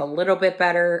our life a little bit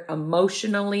better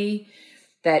emotionally,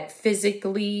 that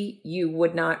physically you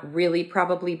would not really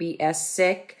probably be as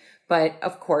sick. But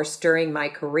of course, during my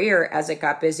career, as it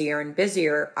got busier and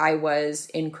busier, I was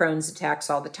in Crohn's attacks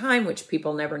all the time, which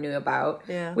people never knew about,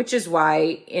 which is why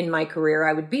in my career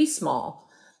I would be small.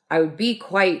 I would be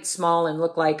quite small and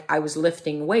look like I was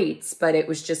lifting weights, but it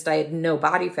was just I had no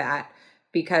body fat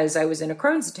because I was in a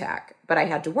Crohn's attack, but I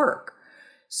had to work.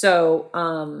 So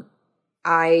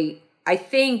I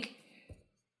think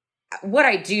what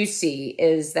I do see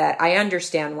is that I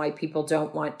understand why people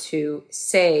don't want to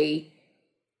say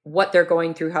what they're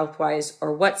going through health-wise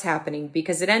or what's happening,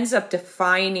 because it ends up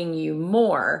defining you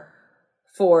more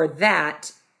for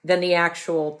that than the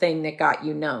actual thing that got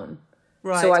you known.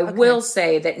 Right. So I will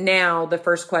say that now the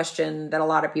first question that a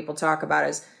lot of people talk about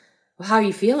is, well, how are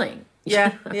you feeling?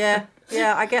 Yeah, I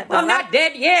get that. Well, I'm not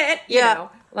dead yet, you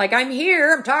know. Like, I'm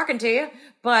here, I'm talking to you.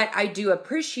 But I do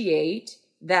appreciate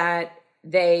that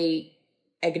they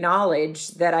acknowledge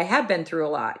that I have been through a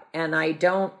lot. And I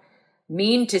don't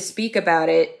mean to speak about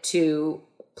it to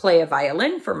play a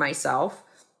violin for myself,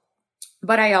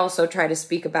 but I also try to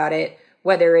speak about it,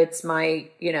 whether it's my,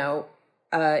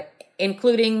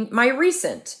 including my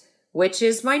recent, which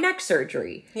is my neck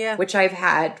surgery, which I've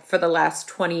had for the last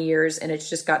 20 years, and it's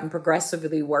just gotten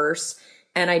progressively worse.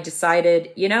 And I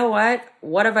decided, you know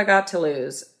what have I got to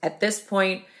lose? At this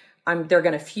point, they're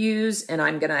going to fuse, and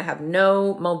I'm going to have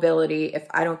no mobility if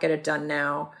I don't get it done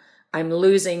now. I'm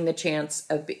losing the chance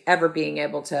of ever being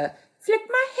able to flick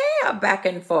my hair back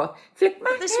and forth. This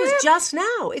was just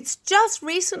now. It's just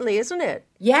recently, isn't it?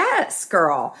 Yes,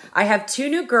 girl. I have 2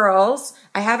 new girls.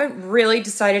 I haven't really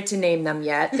decided to name them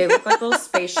yet. They look like little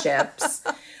spaceships.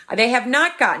 They have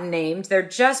not gotten named. They're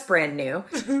just brand new.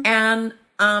 And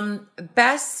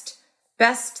best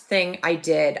thing I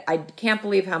did, I can't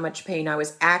believe how much pain I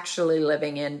was actually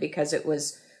living in, because it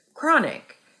was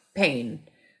chronic pain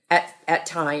at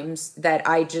times that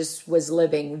I just was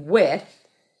living with,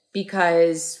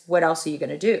 because what else are you going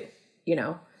to do?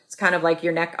 It's kind of like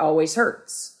your neck always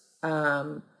hurts.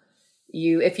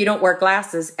 If you don't wear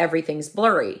glasses, everything's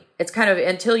blurry. It's kind of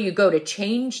until you go to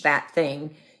change that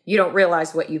thing, you don't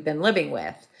realize what you've been living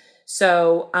with.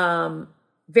 So,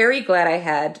 very glad I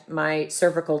had my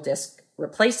cervical disc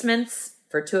replacements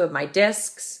for 2 of my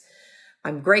discs.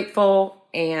 I'm grateful.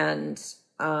 And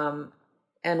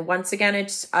once again,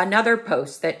 it's another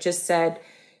post that just said,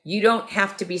 you don't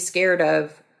have to be scared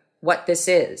of what this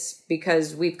is,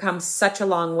 because we've come such a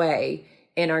long way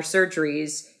in our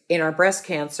surgeries, in our breast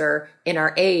cancer, in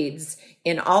our AIDS,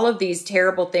 in all of these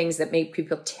terrible things that make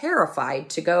people terrified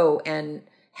to go and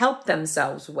help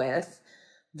themselves with,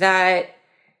 that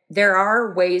there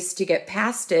are ways to get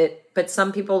past it, but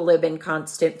some people live in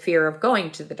constant fear of going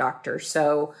to the doctor.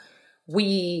 So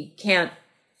we can't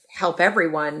help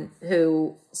everyone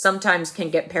who sometimes can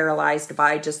get paralyzed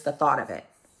by just the thought of it.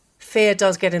 Fear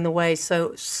does get in the way of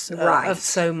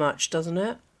so much, doesn't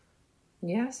it?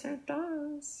 Yes, it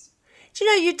does. Do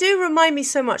you know, you do remind me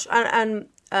so much, and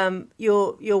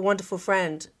your wonderful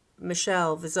friend,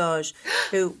 Michelle Visage,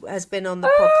 who has been on the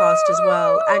podcast as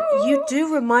well, and you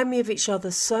do remind me of each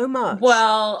other so much.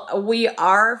 Well, we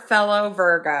are fellow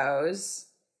Virgos,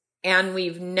 and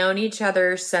we've known each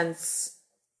other since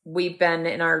we've been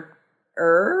in our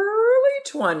early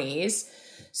 20s.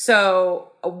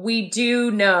 So we do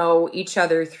know each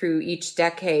other through each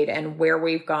decade and where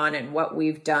we've gone and what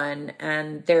we've done.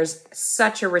 And there's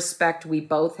such a respect we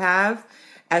both have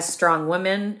as strong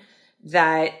women,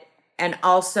 that, and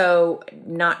also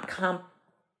no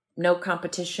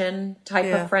competition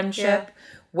type of friendship,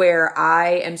 where I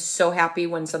am so happy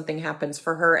when something happens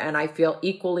for her, and I feel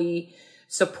equally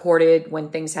supported when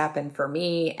things happen for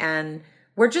me. And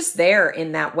we're just there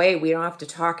in that way. We don't have to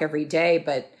talk every day,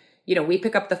 but you know, we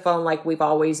pick up the phone like we've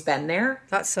always been there.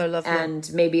 That's so lovely. And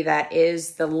maybe that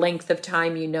is the length of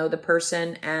time you know the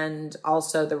person, and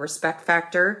also the respect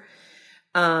factor.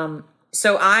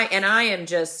 So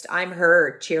I'm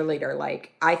her cheerleader.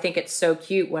 Like, I think it's so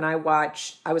cute when I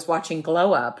was watching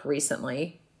Glow Up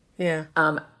recently. Yeah.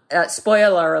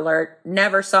 Spoiler alert,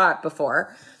 never saw it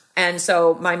before. And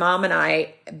so my mom and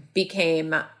I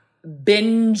became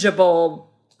bingeable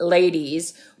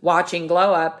ladies watching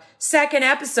Glow Up. Second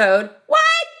episode, what?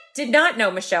 Did not know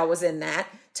Michelle was in that.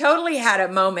 Totally had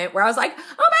a moment where I was like, oh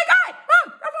my God,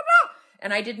 Mom, blah, blah, blah.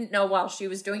 And I didn't know while she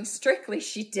was doing Strictly,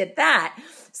 she did that.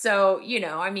 So, you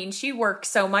know, I mean, she works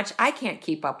so much, I can't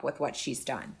keep up with what she's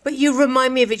done. But you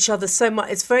remind me of each other so much.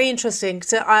 It's very interesting.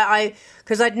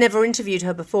 Because I'd never interviewed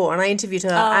her before, and I interviewed her,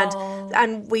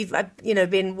 and we've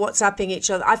been WhatsApping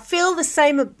each other. I feel the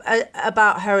same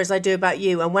about her as I do about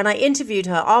you. And when I interviewed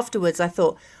her afterwards, I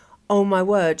thought, oh my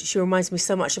word, she reminds me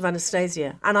so much of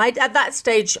Anastasia. And at that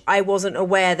stage, I wasn't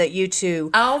aware that you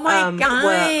two God.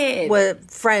 were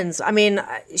friends. I mean,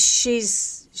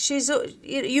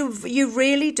 you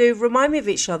really do remind me of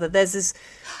each other. There's this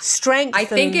strength. I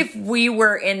think if we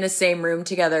were in the same room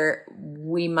together,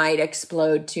 we might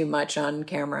explode too much on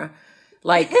camera.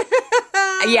 Like,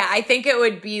 yeah, I think it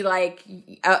would be like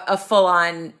a full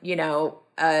on,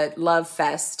 love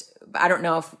fest. I don't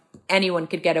know if anyone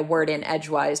could get a word in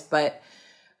edgewise, but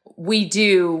we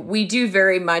do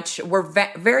very much. We're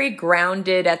very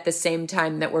grounded at the same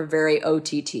time that we're very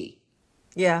OTT.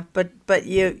 Yeah, but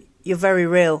you're very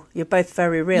real. You're both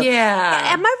very real. Yeah.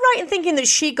 Am I right in thinking that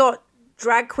she got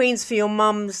drag queens for your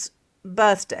mum's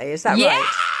birthday? Is that right?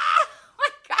 Oh my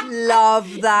God.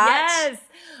 Love that. Yes.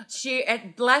 She,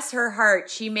 bless her heart,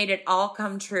 she made it all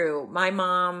come true. My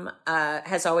mom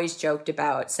has always joked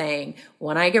about saying,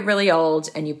 when I get really old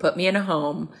and you put me in a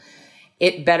home,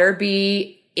 it better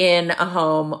be in a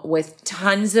home with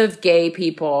tons of gay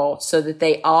people so that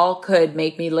they all could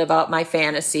make me live out my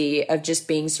fantasy of just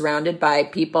being surrounded by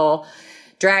people,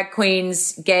 drag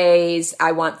queens, gays.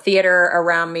 I want theater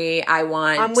around me.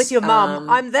 I'm with your mom.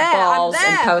 I'm there. Balls I'm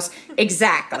there. And posts.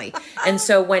 Exactly. And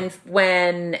so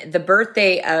when the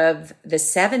birthday of the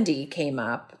 70 came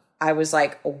up, I was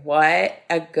like, what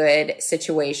a good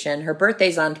situation. Her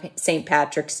birthday's on St.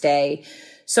 Patrick's Day.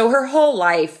 So her whole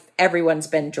life, everyone's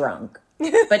been drunk,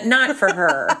 but not for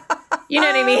her. You know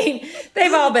what I mean?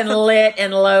 They've all been lit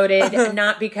and loaded,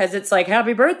 not because it's like,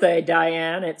 happy birthday,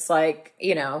 Diane. It's like,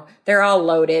 they're all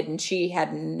loaded, and she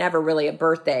had never really a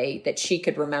birthday that she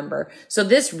could remember. So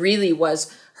this really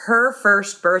was her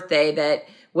first birthday that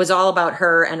was all about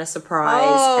her and a surprise.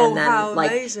 Oh, and then how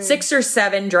like amazing. 6 or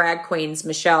 7 drag queens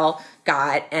Michelle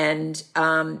got. And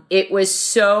it was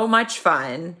so much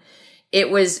fun. It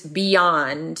was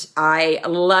beyond. I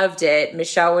loved it.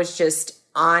 Michelle was just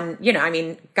on,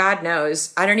 God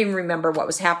knows, I don't even remember what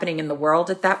was happening in the world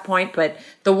at that point, but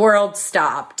the world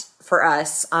stopped for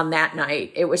us on that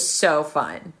night. It was so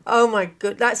fun. Oh my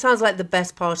God. That sounds like the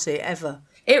best party ever.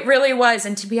 It really was.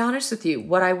 And to be honest with you,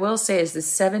 what I will say is this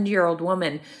 70-year-old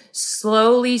woman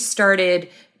slowly started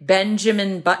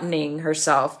Benjamin buttoning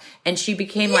herself, and she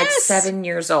became like 7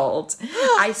 years old.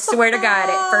 I swear to God,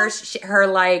 at first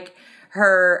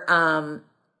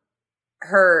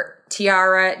her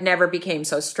tiara never became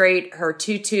so straight. Her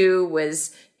tutu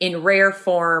was in rare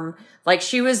form. Like,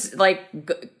 she was like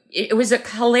it was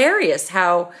hilarious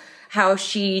how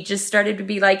she just started to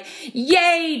be like,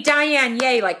 yay, Diane,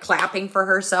 yay, like clapping for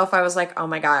herself. I was like, oh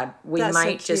my God,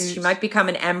 she might become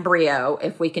an embryo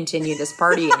if we continue this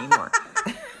party anymore.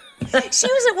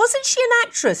 Wasn't she an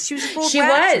actress? She was a Broadway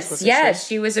actress, yes.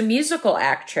 She was a musical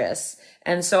actress.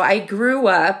 And so I grew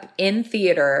up in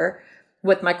theater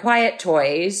with my quiet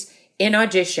toys, in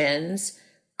auditions,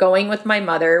 going with my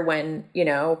mother when,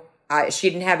 she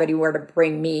didn't have anywhere to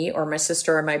bring me or my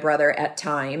sister or my brother at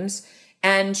times.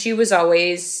 And she was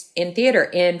always in theater.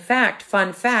 In fact,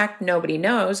 fun fact, nobody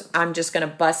knows, I'm just going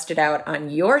to bust it out on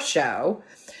your show.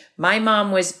 My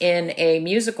mom was in a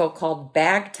musical called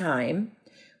Bag Time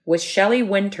with Shelley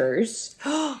Winters.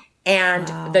 And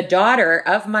wow. The daughter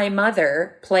of my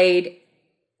mother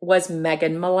was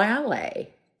Megan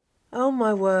Mullally. Oh,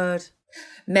 my word.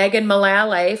 Megan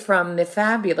Mullally from the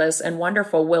fabulous and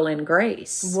wonderful Will and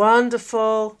Grace.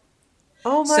 Wonderful.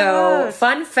 Oh my God. word.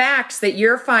 Fun facts that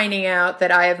you're finding out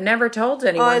that I have never told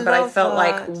anyone, but I felt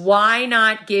like, why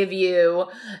not give you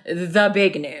the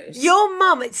big news? Your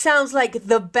mum, it sounds like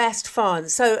the best fun.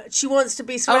 So she wants to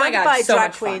be surrounded by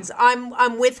drag queens.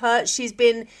 I'm with her. She's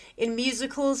been in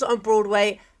musicals on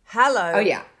Broadway. Hello. Oh,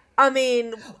 yeah. I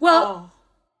mean,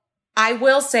 I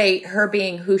will say her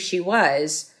being who she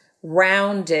was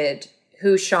rounded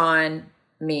who Sean,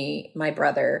 me, my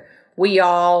brother, we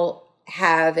all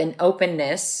have an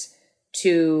openness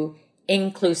to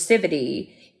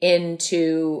inclusivity,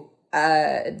 into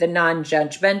the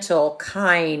non-judgmental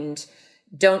kind,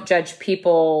 don't judge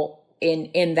people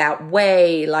in that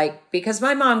way. Like, because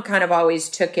my mom kind of always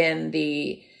took in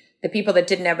the people that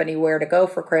didn't have anywhere to go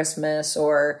for Christmas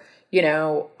or,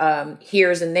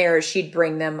 here's and there's, she'd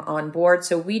bring them on board.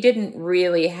 So we didn't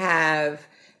really have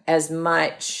as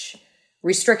much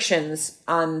restrictions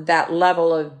on that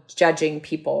level of judging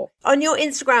people. On your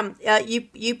Instagram,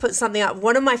 you put something up.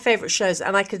 One of my favorite shows,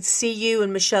 and I could see you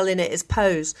and Michelle in it, is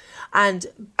Pose. And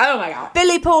oh my God,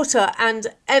 Billy Porter and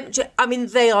MJ. I mean,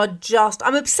 they are just.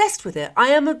 I'm obsessed with it. I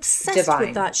am obsessed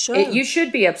with that show. You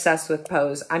should be obsessed with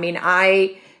Pose. I mean,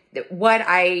 what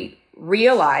I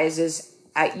realize is,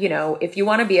 if you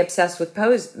want to be obsessed with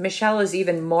Pose, Michelle is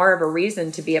even more of a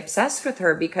reason to be obsessed with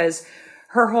her, because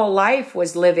her whole life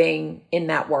was living in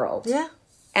that world. Yeah.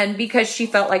 And because she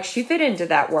felt like she fit into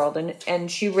that world,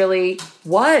 and she really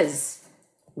was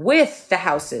with the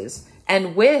houses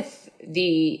and with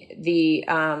the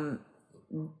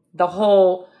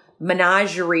whole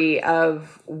menagerie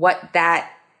of what that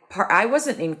part. I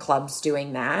wasn't in clubs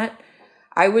doing that.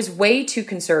 I was way too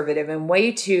conservative and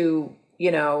way too,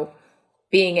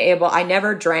 being able, I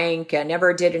never drank, I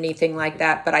never did anything like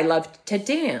that, but I loved to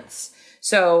dance.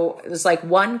 So it was like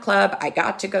one club I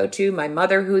got to go to. My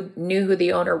mother, who knew who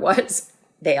the owner was,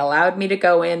 they allowed me to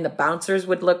go in. The bouncers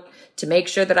would look to make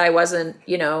sure that I wasn't,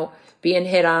 being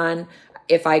hit on.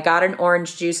 If I got an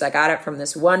orange juice, I got it from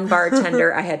this one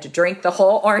bartender. I had to drink the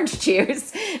whole orange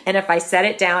juice. And if I set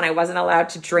it down, I wasn't allowed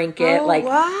to drink it.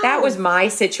 That was my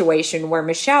situation, where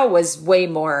Michelle was way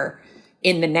more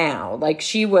in the now. Like,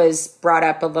 she was brought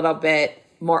up a little bit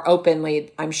more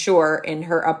openly, I'm sure, in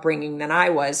her upbringing than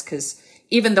I was, because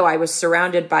even though I was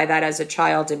surrounded by that as a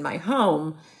child in my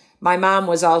home, my mom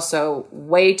was also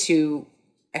way too,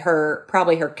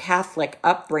 probably her Catholic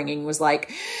upbringing was like,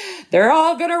 they're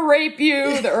all going to rape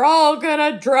you. They're all going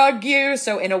to drug you.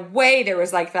 So in a way, there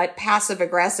was like that passive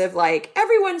aggressive, like,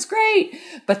 everyone's great,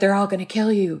 but they're all going to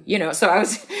kill you, So I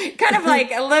was kind of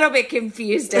like a little bit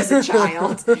confused as a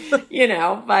child,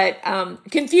 but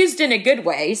confused in a good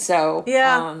way. So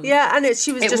yeah. And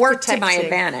she was it just worked protecting. to my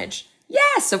advantage.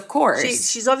 Yes, of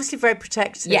course. She's obviously very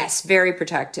protective. Yes, very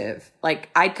protective. Like,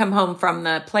 I'd come home from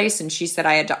the place and she said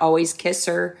I had to always kiss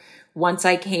her once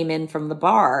I came in from the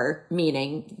bar,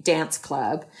 meaning dance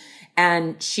club.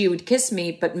 And she would kiss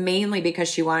me, but mainly because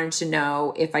she wanted to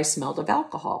know if I smelled of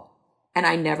alcohol. And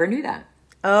I never knew that.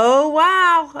 Oh,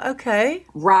 wow. Okay.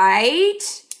 Right?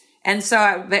 And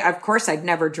so, of course, I'd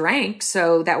never drank,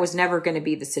 so that was never going to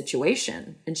be the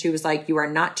situation. And she was like, you are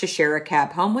not to share a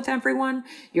cab home with everyone.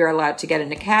 You're allowed to get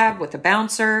in a cab with a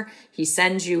bouncer. He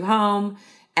sends you home.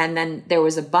 And then there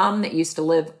was a bum that used to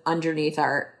live underneath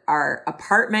our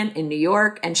apartment in New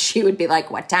York. And she would be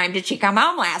like, what time did she come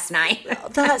home last night? Oh,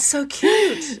 that's so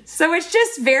cute. So it's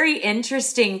just very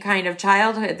interesting kind of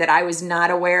childhood that I was not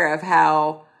aware of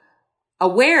how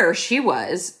aware she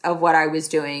was of what I was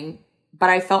doing. But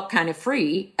I felt kind of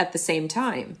free at the same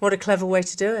time. What a clever way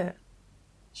to do it.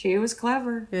 She was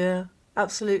clever. Yeah,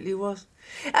 absolutely was.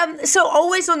 So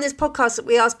always on this podcast,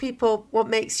 we ask people what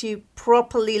makes you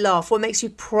properly laugh, what makes you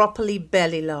properly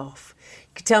belly laugh.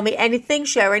 You can tell me anything,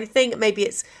 share anything. Maybe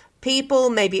it's people,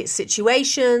 maybe it's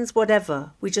situations,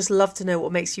 whatever. We just love to know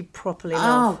what makes you properly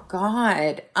laugh. Oh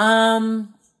God.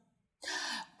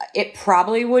 It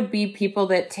probably would be people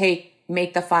that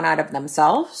make the fun out of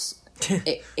themselves.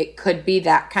 It could be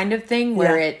that kind of thing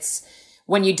where it's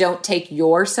when you don't take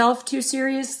yourself too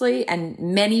seriously, and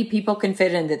many people can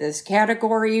fit into this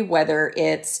category, whether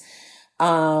it's,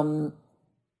 oh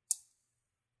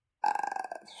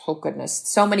goodness,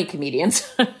 so many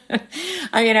comedians.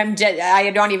 I mean,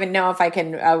 I don't even know if I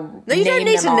can. No, you don't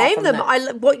need to name them.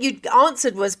 What you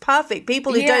answered was perfect.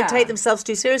 People who don't take themselves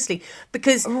too seriously,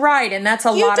 because right, and that's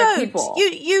a lot of people.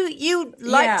 You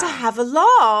like to have a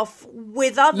laugh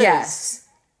with others.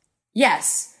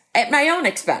 Yes, at my own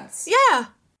expense. Yeah.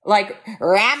 Like,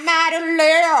 I'm out of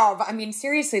love. I mean,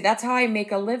 seriously, that's how I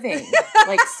make a living.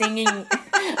 Like singing.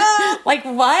 Like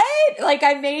what? Like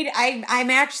I'm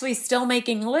actually still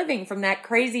making a living from that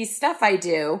crazy stuff I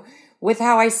do with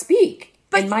how I speak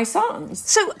in my songs.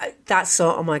 So that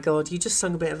song, oh my God, you just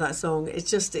sung a bit of that song. It's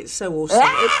so awesome.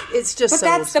 It's just so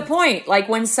that's awesome. The point. Like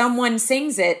when someone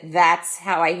sings it, that's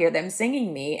how I hear them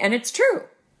singing me. And it's true.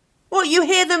 Well, you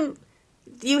hear them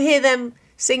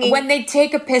singing when they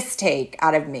take a piss take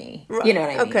out of me. Right. You know what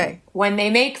I mean? Okay. When they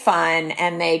make fun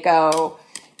and they go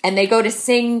to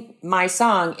sing my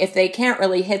song, if they can't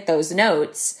really hit those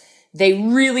notes, they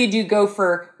really do go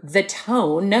for the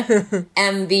tone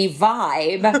and the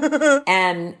vibe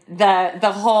and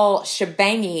the whole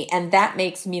shebangy, and that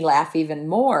makes me laugh even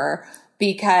more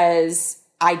because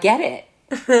I get it.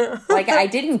 Like I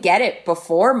didn't get it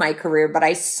before my career, but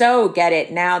I so get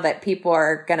it now that people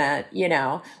are gonna,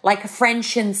 like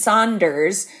French and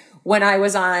Saunders when I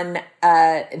was on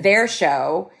their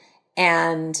show,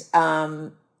 and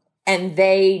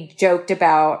they joked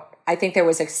about, I think there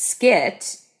was a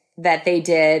skit that they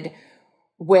did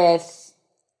with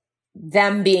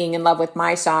them being in love with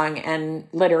my song, and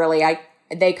literally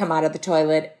they come out of the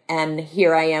toilet and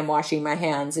here I am washing my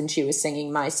hands and she was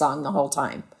singing my song the whole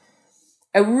time.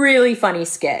 A really funny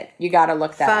skit. You got to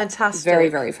look that Fantastic. up. Very,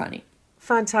 very funny.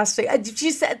 Fantastic.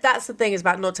 You said that's the thing, is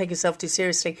about not taking yourself too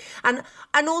seriously. And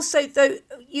also, though,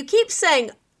 you keep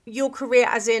saying your career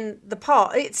as in the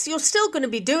part. You're still going to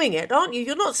be doing it, aren't you?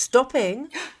 You're not stopping.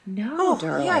 No,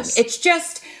 darling. Yes. It's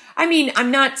just, I mean,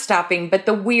 I'm not stopping, but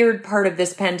the weird part of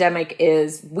this pandemic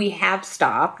is we have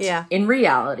stopped in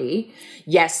reality.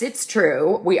 Yes, it's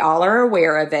true. We all are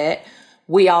aware of it.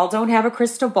 We all don't have a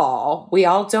crystal ball. We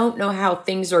all don't know how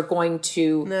things are going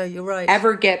to you're right.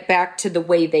 ever get back to the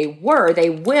way they were. They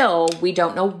will. We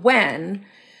don't know when.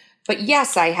 But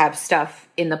yes, I have stuff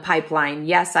in the pipeline.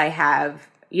 Yes, I have,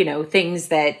 things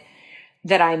that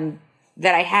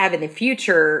I have in the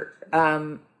future.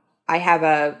 I have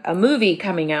a movie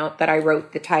coming out that I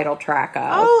wrote the title track of.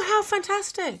 Oh, how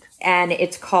fantastic. And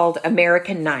it's called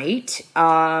American Night.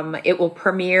 It will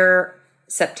premiere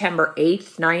September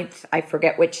 8th, 9th, I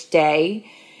forget which day.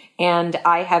 And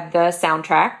I have the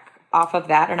soundtrack off of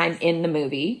that, and I'm in the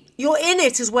movie. You're in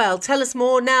it as well. Tell us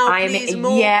more now, please.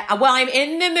 More. Yeah, well, I'm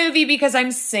in the movie because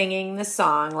I'm singing the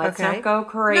song. Let's not go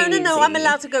crazy. No, I'm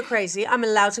allowed to go crazy.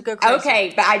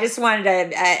 Okay, but I just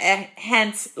wanted to,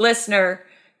 hence, listener,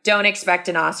 don't expect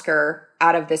an Oscar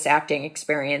out of this acting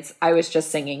experience. I was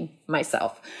just singing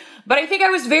myself. But I think I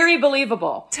was very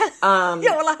believable. Yeah,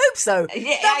 well, I hope so.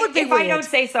 That would be weird. I don't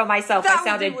say so myself, I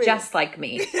sounded just like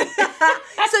me.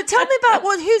 So tell me about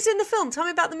who's in the film. Tell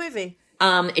me about the movie.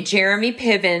 Jeremy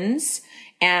Pivens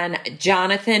and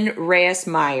Jonathan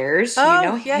Reyes-Myers. Oh, you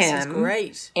know him. Yes, he's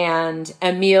great. And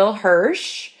Emile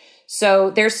Hirsch.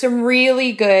 So there's some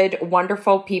really good,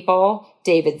 wonderful people.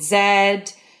 David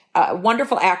Zed,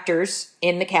 wonderful actors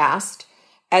in the cast,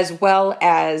 as well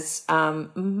as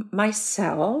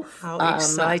myself. How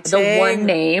exciting. The one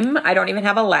name. I don't even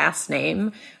have a last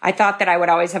name. I thought that I would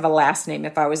always have a last name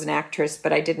if I was an actress,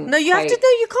 but I didn't. No, you have to. No,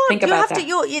 you can't. Think you about have to.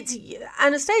 It's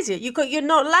Anastasia. You're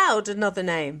not allowed another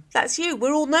name. That's you. We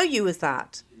all know you as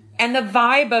that. And the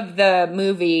vibe of the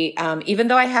movie, even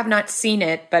though I have not seen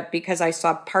it, but because I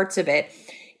saw parts of it,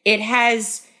 it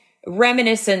has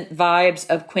reminiscent vibes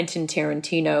of Quentin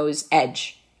Tarantino's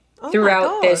Edge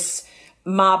throughout this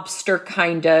mobster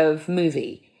kind of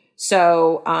movie.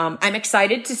 So I'm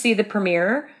excited to see the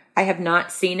premiere. I have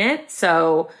not seen it.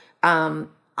 So when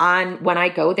I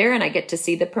go there and I get to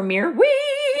see the premiere,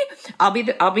 I'll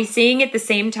be seeing it the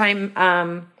same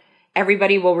time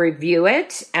everybody will review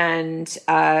it, and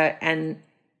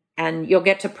you'll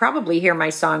get to probably hear my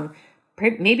song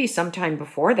maybe sometime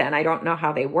before then. I don't know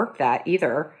how they work that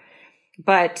either.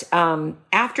 But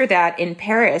after that, in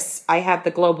Paris, I have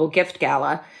the Global Gift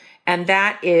Gala, and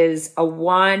that is a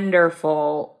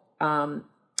wonderful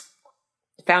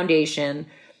foundation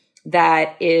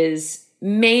that is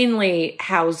mainly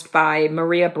housed by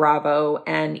Maria Bravo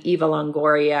and Eva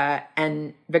Longoria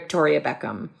and Victoria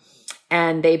Beckham.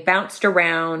 And they bounced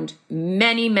around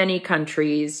many, many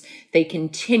countries. They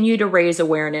continue to raise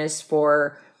awareness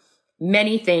for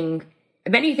many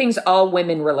things, all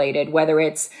women related, whether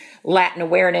it's Latin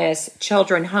awareness,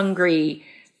 children hungry,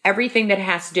 everything that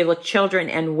has to do with children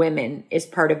and women is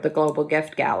part of the Global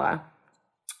Gift Gala.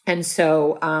 And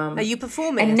so, are you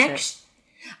performing? And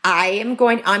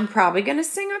I'm probably going to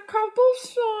sing a couple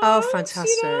songs. Oh,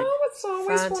 fantastic. You know, it's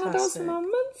always one of those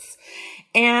moments.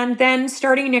 And then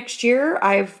starting next year,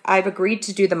 I've agreed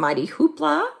to do the Mighty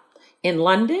Hoopla in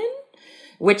London,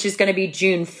 which is going to be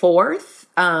June 4th.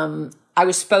 I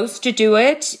was supposed to do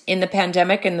it in the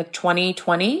pandemic in the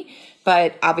 2020,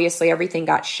 but obviously everything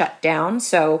got shut down.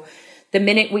 So the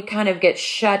minute we kind of get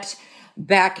shut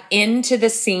back into the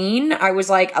scene, I was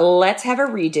like, let's have a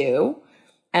redo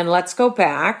and let's go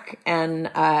back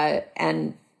and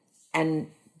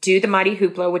do the Mighty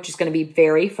Hoopla, which is going to be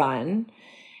very fun.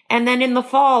 And then in the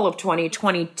fall of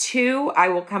 2022, I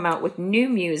will come out with new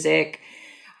music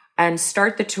and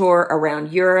start the tour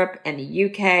around Europe and the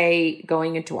UK,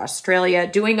 going into Australia,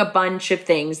 doing a bunch of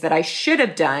things that I should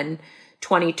have done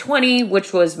 2020,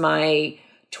 which was my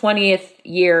 20th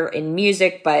year in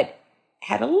music, but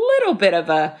had a little bit of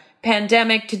a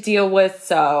pandemic to deal with.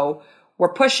 So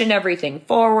we're pushing everything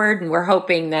forward, and we're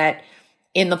hoping that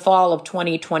in the fall of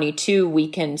 2022, we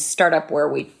can start up where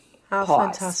we How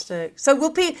pause. Fantastic. So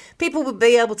will people will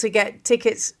be able to get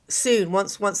tickets soon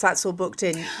once that's all booked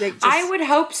in? I would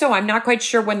hope so. I'm not quite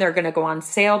sure when they're going to go on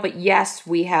sale, but yes,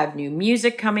 we have new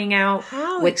music coming out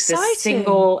with exciting. the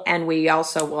single, and we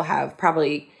also will have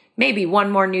probably maybe one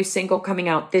more new single coming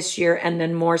out this year, and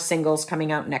then more singles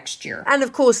coming out next year. And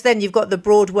of course, then you've got the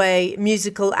Broadway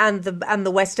musical and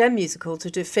the West End musical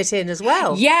to fit in as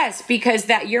well. Yes, because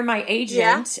you're my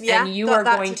agent, and you are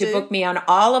going to book me on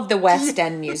all of the West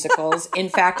End musicals. In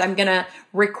fact, I'm going to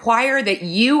require that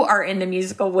you are in the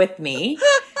musical with me.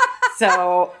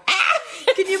 So,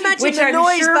 can you imagine which the I'm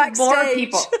noise sure backstage? More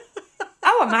people.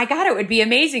 Oh my God, it would be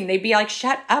amazing. They'd be like,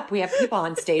 "Shut up! We have people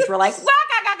on stage." We're like,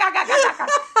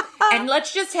 and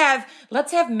let's have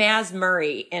Maz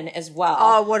Murray in as well.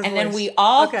 Oh, what a And voice. then we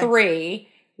all three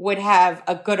would have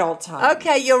a good old time.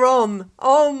 Okay, you're on.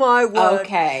 Oh my word.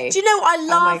 Okay. Do you know I love?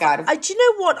 Oh my God. Do you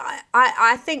know what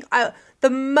I think the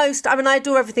most? I mean, I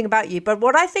adore everything about you, but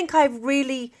what I think I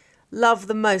really love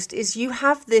the most is you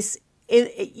have this.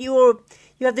 You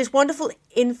have this wonderful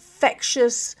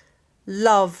infectious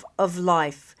love of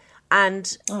life.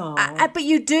 And but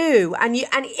you do, and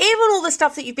even all the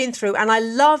stuff that you've been through, and I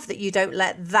love that you don't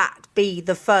let that be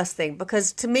the first thing,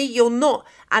 because to me you're not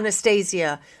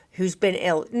Anastasia who's been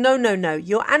ill. No,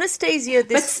 you're Anastasia.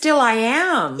 But still, I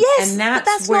am. Yes, and but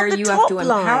that's where not the you top have to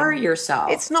line. empower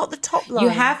yourself. It's not the top line. You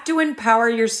have to empower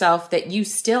yourself that you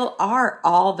still are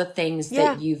all the things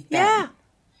that you've been. Yeah,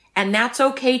 and that's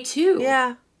okay too.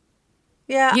 Yeah.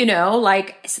 You know,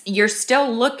 like you're still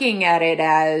looking at it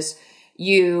as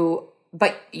you,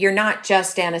 but you're not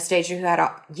just Anastasia who had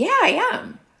I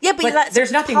am. Yeah, but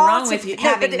there's nothing wrong with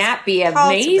having that be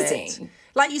amazing.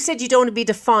 Like you said, you don't want to be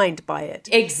defined by it.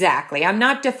 Exactly. I'm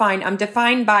not defined. I'm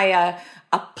defined by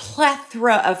a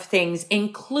plethora of things,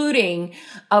 including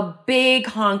a big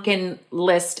honking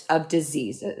list of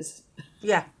diseases.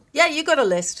 Yeah. Yeah, you got a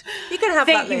list. You can have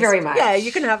that list. Thank you very much. Yeah,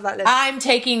 you can have that list. I'm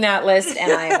taking that list, and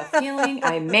I have a feeling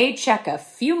I may check a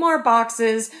few more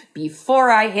boxes before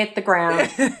I hit the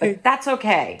ground, but that's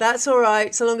okay. That's all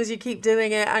right, so long as you keep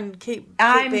doing it and keep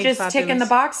I'm being just fabulous. ticking the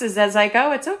boxes as I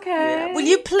go. It's okay. Yeah. Will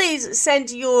you please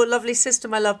send your lovely sister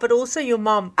my love, but also your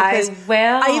mum? I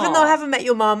will. Even though I haven't met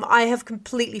your mum, I have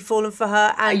completely fallen for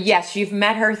her. And yes, you've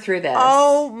met her through this.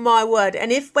 Oh, my word.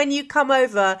 And when you come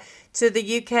over to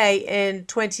the UK in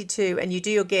 22 and you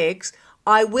do your gigs,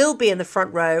 I will be in the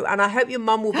front row, and I hope your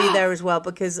mum will be there as well,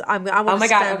 because I want oh my to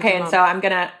God. stand Okay. with And your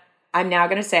so I'm now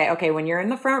going to say, okay, when you're in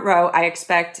the front row, I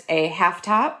expect a half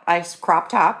top, crop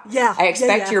top. Yeah. I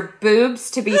expect your boobs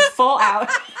to be full out.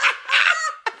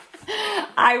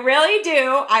 I really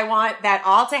do. I want that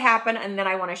all to happen, and then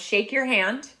I want to shake your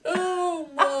hand. Oh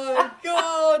my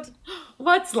God.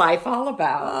 What's life all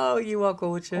about? Oh, you are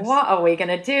gorgeous. What are we going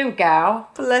to do, gal?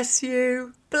 Bless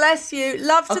you. Bless you.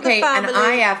 Love to the family. And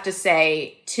I have to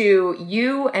say to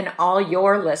you and all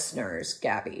your listeners,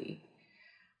 Gabby,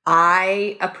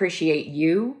 I appreciate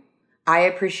you. I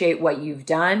appreciate what you've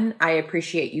done. I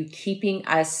appreciate you keeping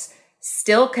us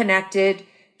still connected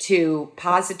to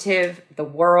positive, the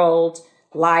world,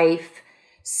 life,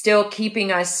 still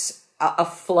keeping us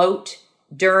afloat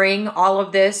during all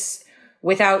of this.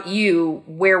 without you,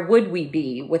 where would we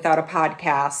be without a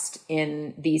podcast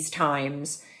in these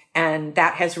times? And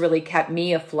that has really kept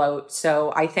me afloat.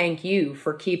 So I thank you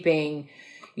for keeping,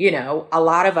 a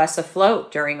lot of us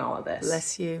afloat during all of this.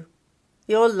 Bless you.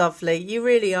 You're lovely. You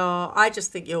really are. I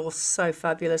just think you're so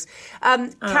fabulous.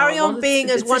 Carry on being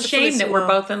as wonderful as you are. It's a shame that we're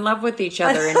both in love with each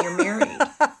other and you're married.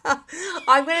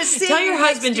 I'm going to see Tell your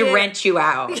husband to rent you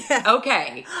out. Yeah.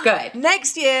 Okay, good.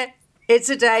 Next year, it's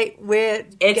a date. We're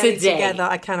getting together.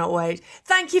 I cannot wait.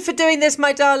 Thank you for doing this,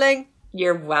 my darling.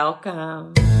 You're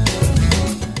welcome.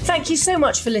 Thank you so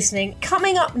much for listening.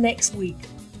 Coming up next week,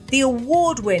 the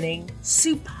award-winning,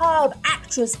 superb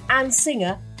actress and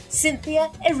singer, Cynthia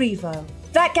Erivo.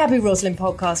 That Gabby Roslin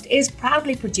podcast is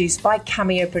proudly produced by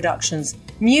Cameo Productions.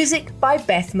 Music by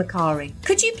Beth Macari.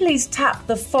 Could you please tap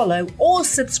the follow or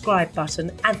subscribe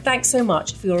button? And thanks so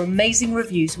much for your amazing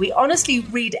reviews. We honestly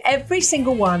read every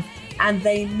single one and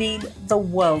they mean the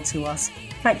world to us.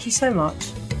 Thank you so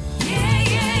much.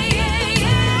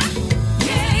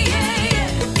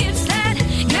 It's that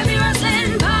Gabby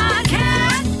Roslin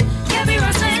podcast. Gabby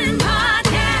Roslin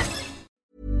podcast.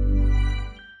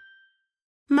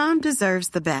 Mom deserves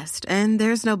the best, and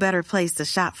there's no better place to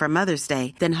shop for Mother's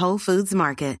Day than Whole Foods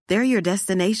Market. They're your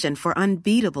destination for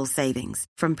unbeatable savings,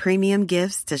 from premium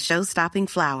gifts to show-stopping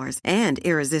flowers and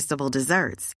irresistible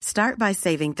desserts. Start by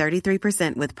saving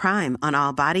 33% with Prime on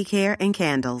all body care and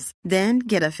candles. Then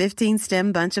get a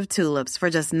 15-stem bunch of tulips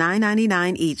for just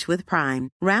 $9.99 each with Prime.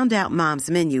 Round out Mom's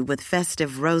menu with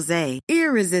festive rosé,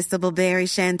 irresistible berry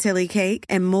chantilly cake,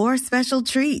 and more special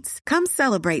treats. Come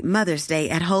celebrate Mother's Day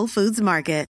at Whole Foods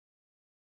Market.